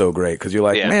movie, was so great. Because you're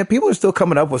like, man, people are still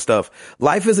coming up with stuff.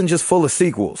 Life isn't just full of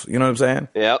sequels. You know what I'm saying?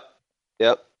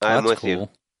 Yep. I'm with you.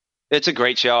 It's a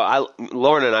great show.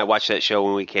 Lauren and I watch that show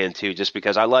when we can too, just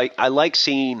because I like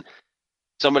seeing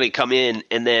somebody come in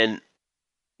and then,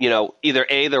 either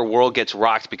their world gets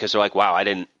rocked because they're like, wow, I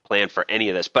didn't plan for any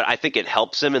of this. But I think it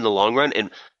helps them in the long run. And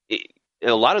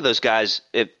a lot of those guys,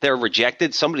 if they're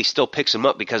rejected, somebody still picks them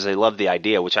up because they love the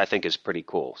idea, which I think is pretty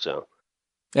cool. So,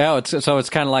 yeah, it's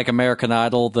kind of like American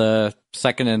Idol. The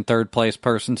second and third place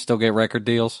person still get record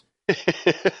deals.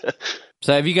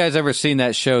 So have you guys ever seen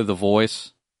that show, The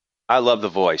Voice? I love The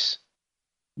Voice.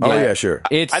 Oh, yeah, sure.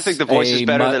 I think The Voice is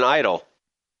better than Idol.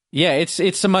 Yeah,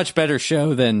 it's a much better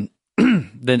show than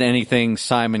anything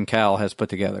Simon Cowell has put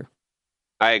together.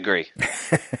 I agree.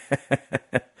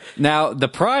 Now, the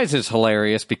prize is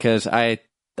hilarious because I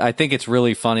think it's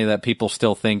really funny that people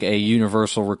still think a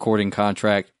Universal recording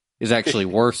contract is actually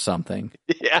worth something.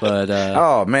 Yeah. But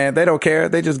oh man, they don't care.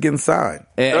 They just getting signed.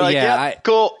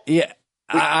 Cool. Yeah,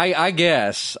 I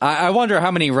guess. I wonder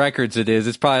how many records it is.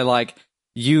 It's probably like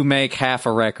you make half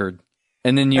a record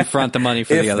and then you front the money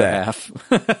for the other half.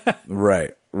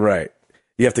 Right.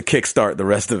 You have to kickstart the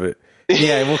rest of it.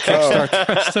 Yeah, we'll kickstart the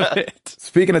rest of it.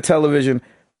 Speaking of television,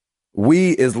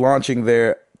 Wii is launching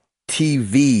their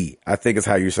TV, I think is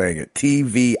how you're saying it.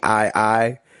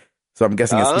 TVII. So I'm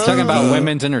guessing it's talking about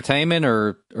women's entertainment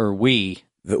or Wii?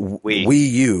 The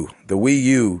Wii U. The Wii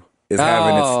U is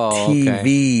having its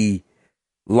TV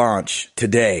launch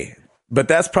today. But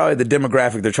that's probably the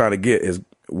demographic they're trying to get is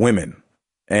women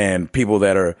and people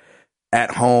that are at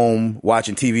home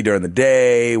watching TV during the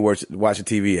day, watching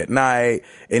TV at night,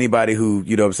 anybody who,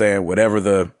 you know what I'm saying, whatever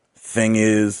the thing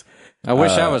is. I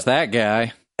wish I was that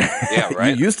guy. Yeah,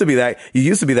 right. You used to be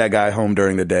that guy home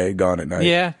during the day, gone at night.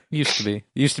 Yeah, used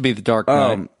to be the dark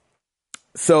night.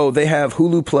 So they have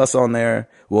Hulu Plus on there,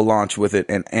 will launch with it,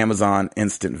 and Amazon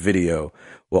Instant Video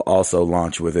will also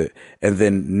launch with it. And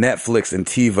then Netflix and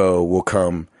TiVo will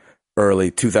come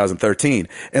early 2013.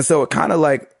 And so it kind of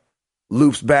like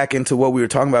loops back into what we were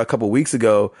talking about a couple of weeks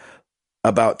ago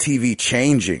about TV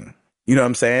changing, you know what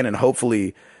I'm saying? And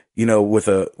hopefully, with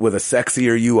a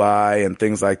sexier UI and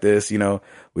things like this,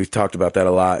 we've talked about that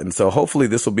a lot. And so hopefully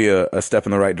this will be a step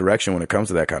in the right direction when it comes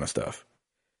to that kind of stuff,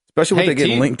 especially when they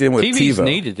get linked in with TV's TiVo.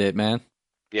 Needed it, man.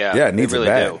 Yeah, it needs it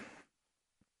bad.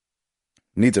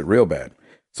 Needs it real bad.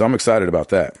 So I'm excited about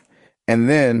that. And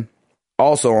then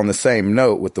also on the same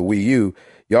note with the Wii U,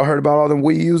 y'all heard about all them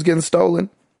Wii U's getting stolen?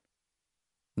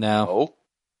 No. Oh.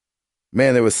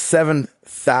 Man, there was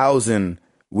 7,000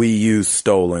 Wii U's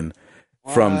stolen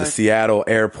from the Seattle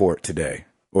airport today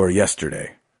or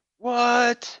yesterday.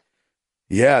 What?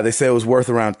 Yeah, they say it was worth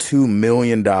around $2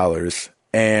 million.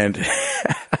 And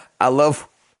I love...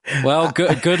 Well,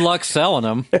 good luck selling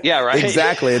them. Yeah, right.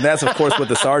 Exactly. And that's, of course, what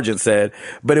the sergeant said.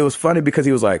 But it was funny because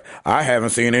he was like, I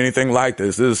haven't seen anything like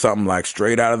this. This is something like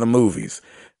straight out of the movies.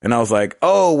 And I was like,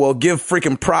 oh, well, give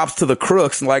freaking props to the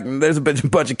crooks. And like, there's a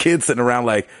bunch of kids sitting around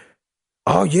like,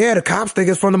 oh yeah, the cops think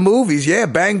it's from the movies. Yeah,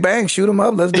 bang, bang, shoot them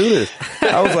up. Let's do this.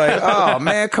 I was like, oh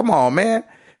man, come on, man.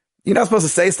 You're not supposed to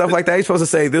say stuff like that. You're supposed to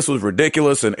say this was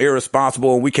ridiculous and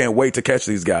irresponsible and we can't wait to catch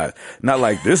these guys. Not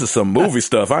like, this is some movie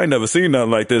stuff. I ain't never seen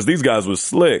nothing like this. These guys was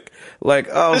slick. Like,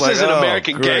 oh, this is an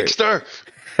American great. Gangster.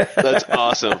 That's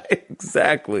awesome.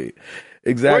 Exactly.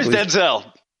 Where's Denzel?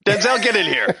 Denzel, get in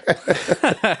here.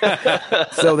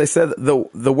 So they said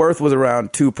the worth was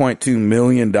around $2.2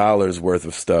 million worth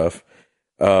of stuff.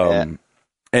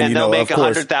 And they'll make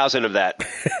 100,000 of that.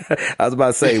 I was about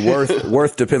to say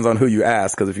worth depends on who you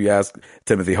ask. Cause if you ask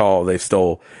Timothy Hall, they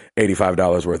stole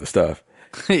 $85 worth of stuff.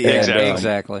 Yeah,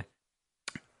 exactly.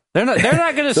 They're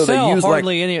not going to so sell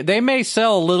hardly any. They may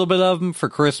sell a little bit of them for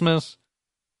Christmas,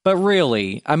 but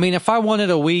really, I mean, if I wanted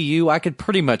a Wii U, I could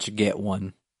pretty much get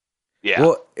one. Yeah.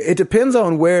 Well, it depends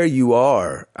on where you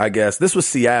are, I guess. This was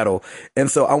Seattle.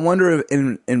 And so I wonder if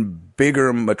in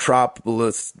bigger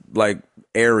metropolis like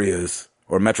areas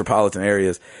or metropolitan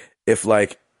areas, if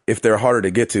they're harder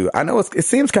to get to. I know it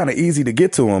seems kind of easy to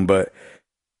get to them, but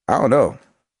I don't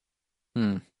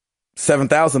know.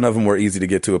 7,000 of them were easy to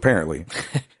get to, apparently.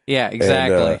 Yeah,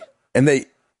 exactly. And they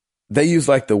use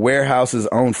like the warehouse's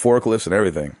own forklifts and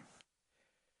everything.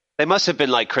 They must have been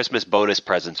like Christmas bonus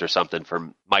presents or something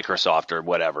from Microsoft or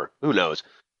whatever. Who knows?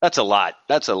 That's a lot.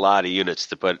 That's a lot of units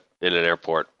to put in an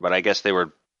airport. But I guess they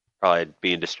were probably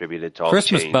being distributed to all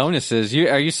Christmas the chains. bonuses.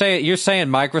 You're saying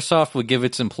Microsoft would give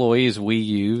its employees Wii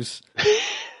U's?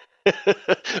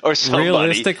 Or somebody.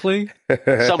 Realistically?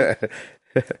 They'd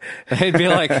be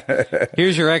like,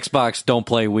 here's your Xbox, don't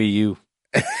play Wii U.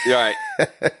 You're right.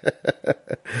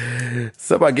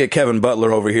 Somebody get Kevin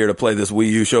Butler over here to play this Wii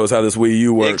U, show us how this Wii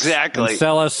U works. Exactly. And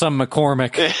sell us some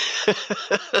McCormick.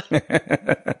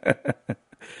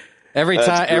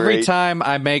 Every time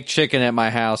I make chicken at my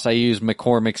house, I use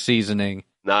McCormick seasoning.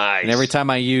 Nice. And every time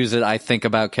I use it, I think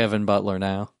about Kevin Butler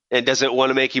now. And does it want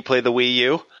to make you play the Wii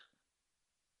U?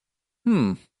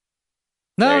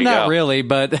 No, not really,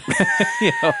 but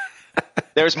you know.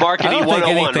 There's marketing 101 right there.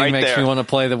 I don't think anything makes me want to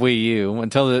play the Wii U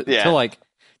until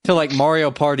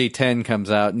Mario Party 10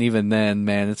 comes out, and even then,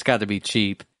 man, it's got to be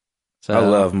cheap. So, I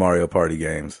love Mario Party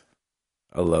games.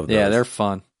 I love those. Yeah, they're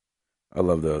fun. I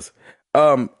love those.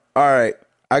 All right,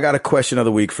 I got a question of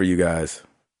the week for you guys.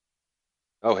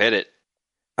 Oh, hit it.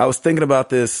 I was thinking about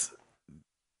this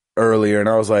earlier, and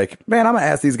I was like, man, I'm going to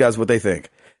ask these guys what they think,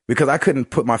 because I couldn't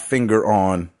put my finger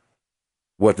on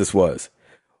what this was.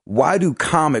 Why do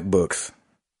comic books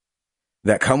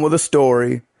that come with a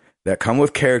story, that come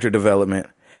with character development,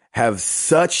 have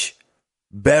such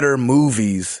better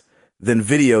movies than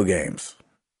video games?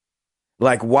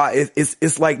 Like, why?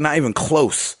 It's like not even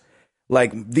close.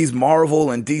 Like these Marvel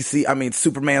and DC, I mean,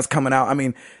 Superman's coming out. I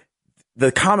mean,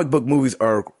 the comic book movies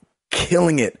are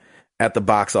killing it at the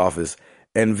box office,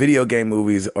 and video game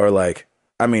movies are like,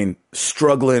 I mean,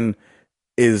 struggling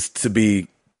is to be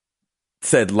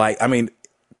said light. I mean,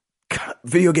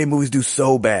 video game movies do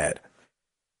so bad.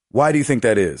 Why do you think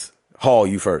that is? Hall,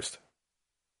 you first.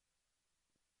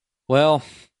 Well,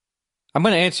 I'm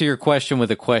going to answer your question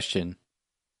with a question.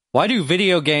 Why do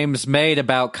video games made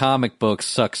about comic books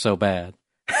suck so bad?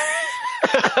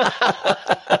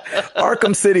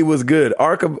 Arkham City was good.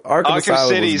 Arkham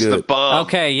City's the bomb.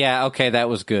 Okay, yeah, okay, that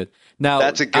was good. Now,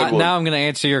 that's a good one. Now I'm going to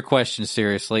answer your question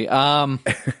seriously. Man,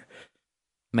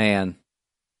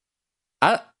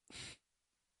 I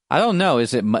don't know.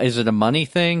 Is it a money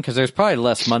thing? Because there's probably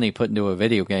less money put into a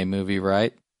video game movie,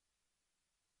 right?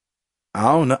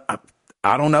 I don't know.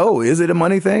 I don't know. Is it a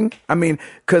money thing? I mean,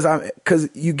 because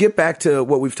you get back to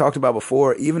what we've talked about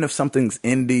before. Even if something's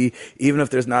indie, even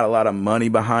if there's not a lot of money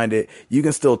behind it, you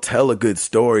can still tell a good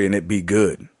story and it be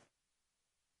good.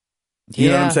 You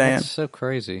know what I'm saying? That's so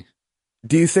crazy.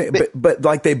 Do you think? But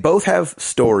like they both have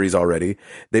stories already.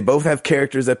 They both have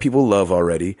characters that people love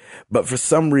already. But for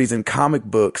some reason, comic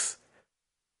books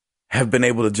have been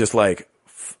able to just like,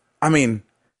 I mean,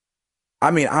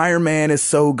 Iron Man is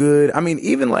so good. I mean,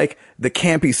 even like the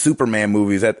campy Superman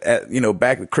movies at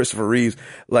back with Christopher Reeves,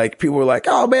 like people were like,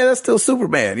 oh man, that's still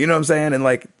Superman. You know what I'm saying? And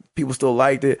like people still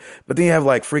liked it. But then you have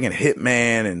like freaking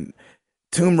Hitman, and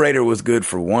Tomb Raider was good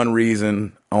for one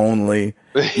reason only.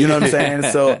 You know what I'm saying?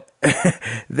 So,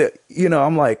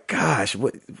 I'm like, gosh,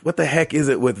 what the heck is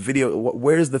it with video?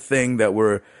 Where's the thing that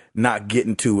we're not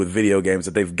getting to with video games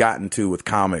that they've gotten to with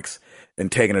comics and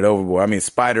taking it overboard? I mean,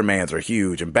 Spider-Mans are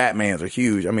huge and Batmans are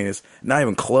huge. I mean, it's not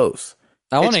even close.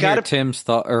 I want to hear Tim's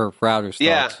thought or Router's thoughts.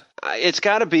 Yeah, it's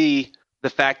got to be the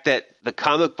fact that the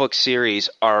comic book series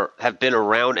have been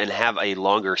around and have a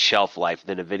longer shelf life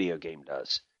than a video game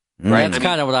does. right? That's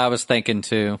kind of what I was thinking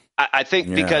too. I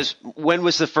think because when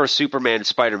was the first Superman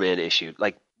Spider-Man issue?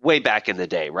 Like way back in the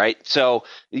day, right? So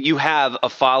you have a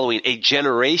following, a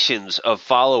generations of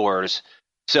followers.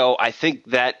 So I think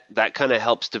that kind of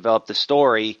helps develop the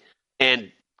story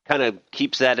and kind of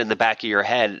keeps that in the back of your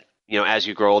head, as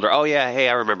you grow older. Oh yeah, hey,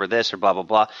 I remember this or blah blah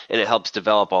blah, and it helps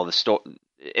develop all the story.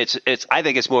 It's I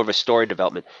think it's more of a story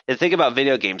development. And think about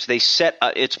video games. They set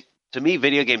to me,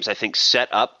 video games, I think, set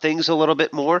up things a little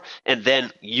bit more, and then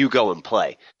you go and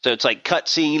play. So it's like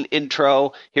cutscene,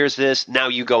 intro, here's this, now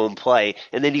you go and play,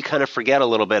 and then you kind of forget a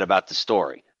little bit about the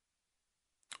story.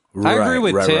 I agree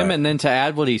with Tim, and then to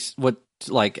add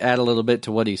add a little bit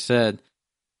to what he said,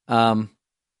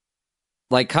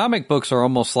 like comic books are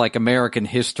almost like American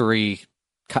history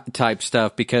type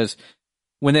stuff, because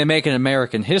when they make an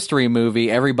American history movie,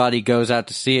 everybody goes out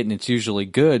to see it, and it's usually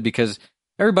good because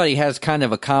everybody has kind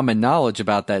of a common knowledge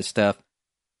about that stuff.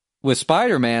 With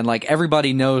Spider-Man, like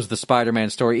everybody knows the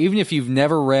Spider-Man story. Even if you've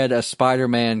never read a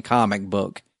Spider-Man comic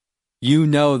book, you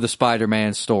know the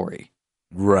Spider-Man story.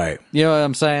 Right. You know what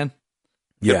I'm saying?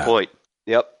 Good point.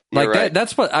 Yep. Like right.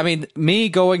 that's what I mean. Me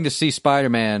going to see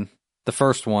Spider-Man, the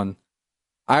first one,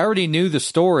 I already knew the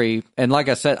story, and like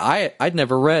I said, I'd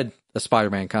never read a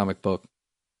Spider-Man comic book.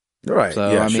 Right.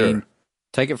 So yeah, I mean,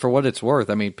 take it for what it's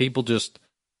worth. I mean, people just.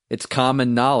 It's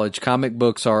common knowledge. Comic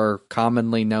books are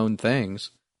commonly known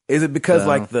things. Is it because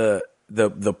like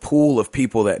the pool of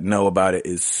people that know about it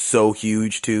is so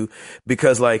huge too?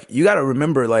 Because like you got to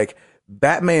remember, like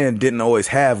Batman didn't always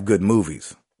have good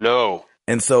movies. No.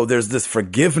 And so there's this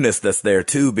forgiveness that's there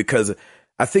too, because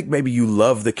I think maybe you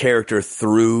love the character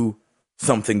through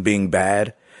something being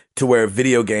bad, to where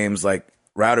video games, like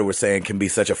Router was saying, can be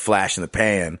such a flash in the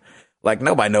pan. Like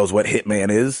nobody knows what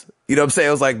Hitman is. You know what I'm saying?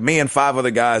 It was like me and 5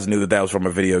 other guys knew that was from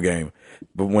a video game,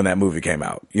 but when that movie came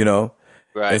out,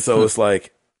 Right. And so it's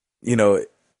like,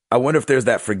 I wonder if there's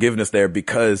that forgiveness there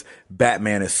because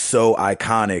Batman is so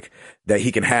iconic that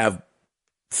he can have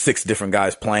 6 different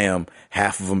guys play him,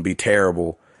 half of them be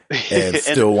terrible, and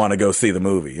still want to go see the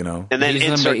movie, And then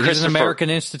he's an American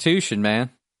institution,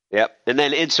 man. Yep. And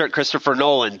then insert Christopher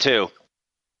Nolan too.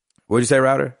 What'd you say,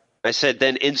 Router? I said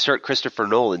then insert Christopher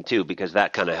Nolan too, because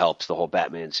that kind of helps the whole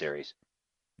Batman series.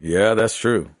 Yeah, that's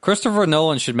true. Christopher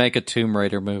Nolan should make a Tomb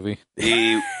Raider movie.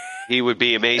 He would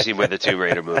be amazing with a Tomb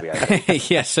Raider movie, I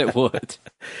think. Yes, it would.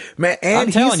 Man, and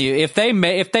I'm telling you, if they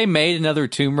made another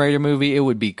Tomb Raider movie, it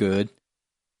would be good.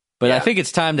 But I think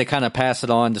it's time to kind of pass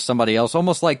it on to somebody else,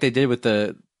 almost like they did with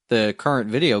the current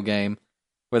video game,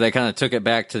 where they kind of took it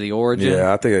back to the origin.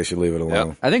 Yeah, I think they should leave it alone.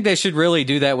 Yep. I think they should really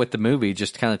do that with the movie,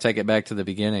 just kind of take it back to the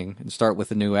beginning and start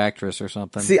with a new actress or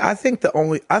something. See, I think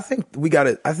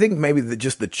maybe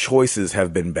just the choices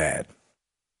have been bad.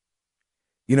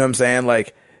 You know what I'm saying?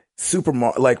 Like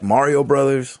like Mario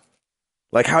Brothers.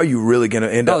 Like, how are you really going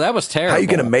to end up? Oh, that was terrible. How are you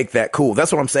going to make that cool?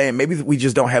 That's what I'm saying. Maybe we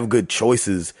just don't have good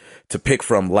choices to pick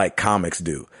from like comics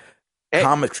do. Hey,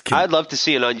 I'd love to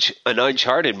see an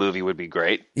Uncharted movie would be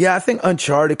great. Yeah, I think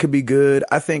Uncharted could be good.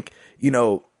 I think, we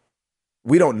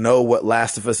don't know what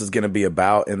Last of Us is going to be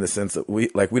about, in the sense that we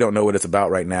don't know what it's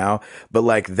about right now. But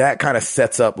like that kind of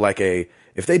sets up like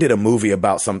if they did a movie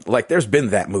about something, like there's been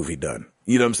that movie done.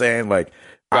 You know what I'm saying? Like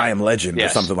I Am Legend or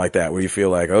something like that, where you feel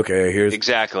like, okay, here's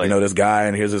exactly, this guy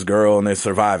and here's this girl and they're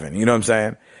surviving. You know what I'm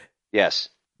saying? Yes.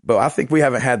 But I think we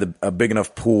haven't had a big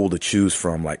enough pool to choose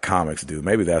from like comics do.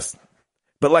 Maybe that's.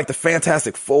 But like the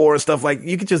Fantastic Four and stuff, like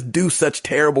you could just do such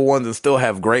terrible ones and still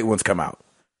have great ones come out.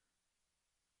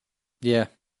 Yeah.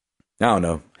 I don't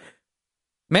know.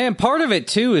 Man, part of it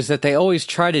too is that they always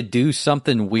try to do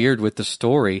something weird with the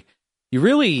story. You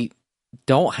really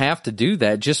don't have to do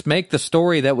that. Just make the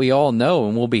story that we all know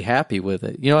and we'll be happy with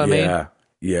it. You know what I mean? Yeah.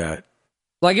 Yeah.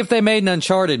 Like if they made an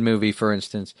Uncharted movie, for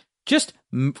instance, just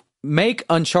make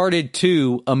Uncharted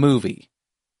 2 a movie.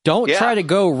 Don't try to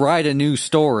go write a new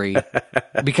story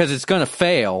because it's going to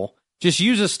fail. Just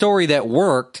use a story that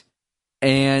worked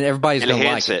and everybody's going to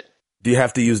like it. Do you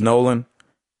have to use Nolan?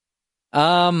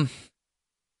 I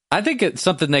think it's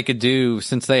something they could do,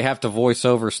 since they have to voice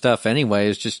over stuff anyway,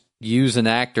 is just use an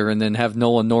actor and then have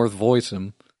Nolan North voice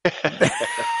him.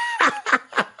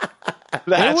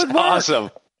 That's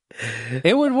awesome.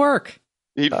 It would work.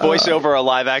 He'd voice over a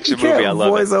live action movie. I love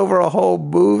it. Voice over a whole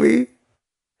movie?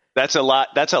 That's a lot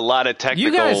of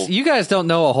technical. You guys don't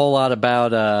know a whole lot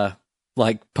about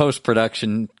like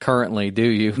post-production currently, do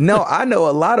you? No, I know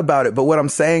a lot about it, but what I'm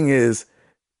saying is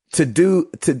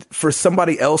for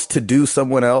somebody else to do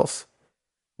someone else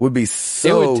would be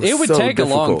so it would so take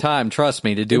difficult. a long time, trust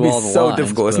me, to do all the lines. So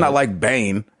difficult. It's not like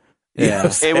Bane.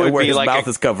 Yeah. It would be his mouth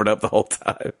is covered up the whole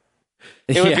time.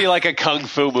 It would be like a kung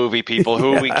fu movie, people.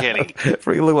 Who are we kidding?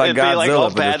 Freaking look like It'd Godzilla. be like all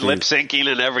for bad this lip piece. syncing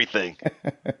and everything.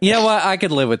 You know what? I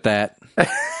could live with that.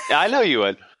 I know you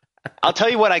would. I'll tell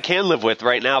you what I can live with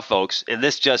right now, folks, and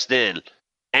this just in.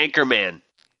 Anchorman,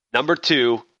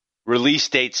 #2, release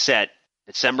date set,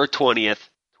 December 20th,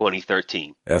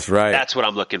 2013. That's right. That's what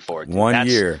I'm looking forward to. 1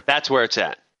 year. That's where it's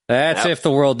at. That's if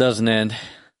the world doesn't end.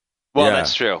 Well, Yeah.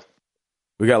 that's true.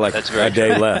 We got like That's very a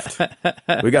day left.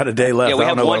 We got a day left. Yeah, we I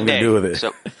don't have know what one I'm day. going to do with it.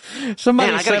 So,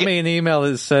 Somebody Man, I gotta sent me an email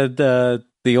that said the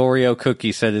Oreo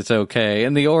cookie said it's okay,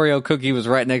 and the Oreo cookie was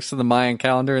right next to the Mayan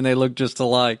calendar, and they look just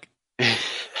alike. that's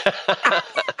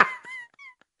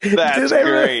Do they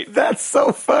really? great. That's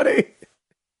so funny.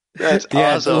 That's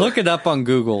Yeah, awesome. look it up on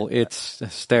Google. It's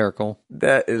hysterical.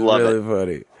 That is Love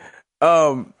really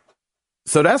funny.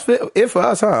 So that's it for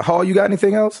us, huh? Hall, you got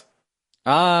anything else?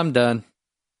 I'm done.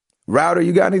 Router,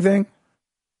 you got anything?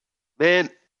 Man,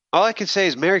 all I can say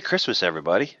is Merry Christmas,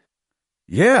 everybody.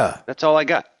 Yeah. That's all I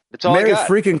got. That's all Merry I got.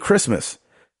 freaking Christmas.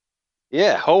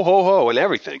 Yeah, ho, ho, ho, and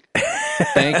everything.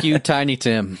 Thank you, Tiny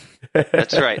Tim.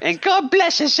 That's right. And God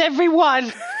bless us,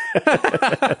 everyone.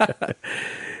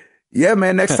 Yeah,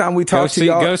 man. Next time we talk to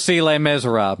y'all. Go see Les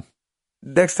Miserables.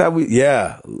 Next time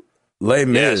Les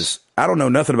Mis. Yes. I don't know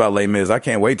nothing about Les Mis. I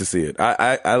can't wait to see it.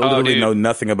 I literally dude. know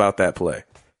nothing about that play.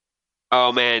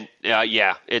 Oh man,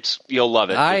 yeah, you'll love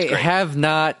it. I It's great. have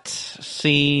not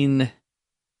seen.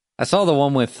 I saw the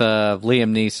one with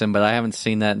Liam Neeson, but I haven't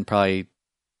seen that in probably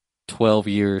 12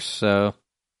 years. So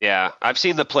Yeah, I've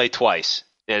seen the play twice,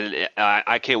 and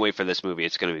I can't wait for this movie.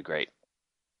 It's going to be great.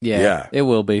 yeah, it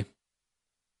will be.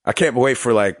 I can't wait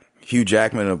for like Hugh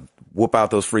Jackman to whoop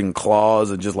out those freaking claws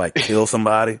and just like kill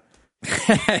somebody. Is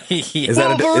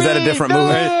that a different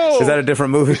movie? Is that a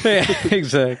different movie? Yeah,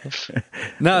 exactly.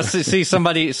 No, see,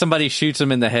 somebody shoots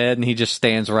him in the head, and he just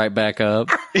stands right back up.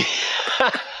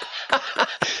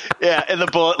 Yeah, and the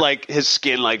bullet, like his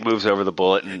skin, like moves over the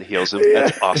bullet and heals him.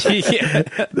 That's awesome. Yeah.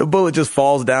 The bullet just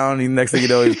falls down. And next thing you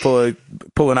know, he's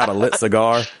pulling out a lit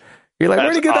cigar. You're like,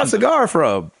 where'd he get that cigar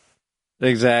from?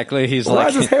 Exactly. He's Why like,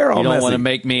 is his hair all you don't messy?" want to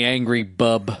make me angry,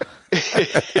 bub.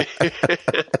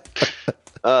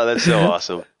 Oh, that's so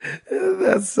awesome.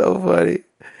 That's so funny.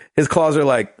 His claws are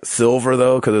like silver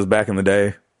though, because it was back in the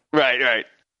day. Right.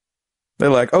 They're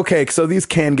like, okay, so these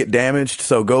can get damaged,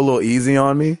 so go a little easy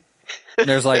on me.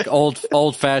 There's like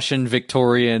old fashioned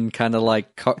Victorian kind of like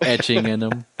etching in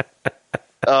them.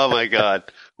 Oh my God,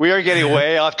 we are getting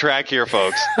way off track here,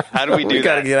 folks. How do we do We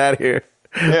gotta that? get out of here.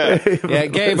 Yeah. Yeah,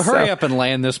 Gabe, hurry up and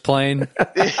land this plane.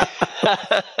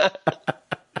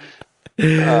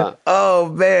 Oh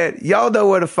man, y'all know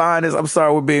where to find us. I'm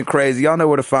sorry we're being crazy. Y'all know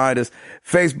where to find us.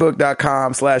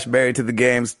 Facebook.com/Married to the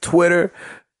Games. Twitter,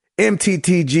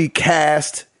 MTTG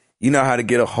Cast. You know how to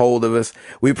get a hold of us.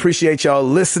 We appreciate y'all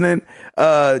listening.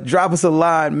 Drop us a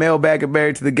line, mailbag at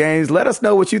Married to the Games. Let us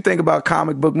know what you think about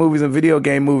comic book movies and video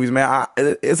game movies, man.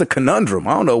 It's a conundrum.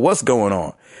 I don't know what's going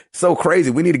on. So crazy.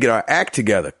 We need to get our act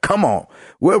together. Come on.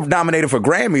 We're nominated for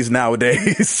Grammys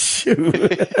nowadays. Shoot.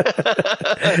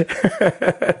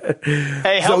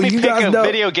 Hey, help So me you pick guys a know-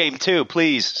 video game too,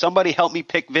 please. Somebody help me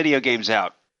pick video games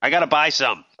out. I gotta buy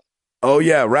some. Oh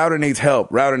yeah, Router needs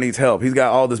help. He's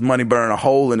got all this money burning a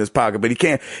hole in his pocket, but he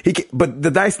can't, but the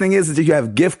nice thing is that you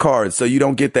have gift cards, so you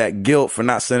don't get that guilt for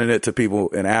not sending it to people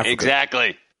in Africa.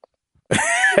 Exactly.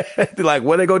 They're like,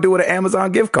 what are they gonna do with an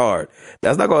Amazon gift card?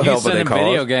 That's not gonna You help send with him their cause.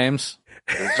 video games.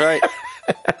 That's right.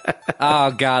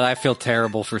 Oh God, I feel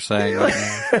terrible for saying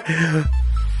that.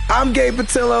 I'm Gabe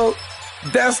Patillo.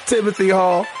 That's Timothy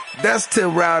Hall. That's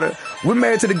Tim Router. We're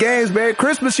Married to the Games. Merry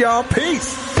Christmas, y'all.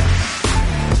 Peace.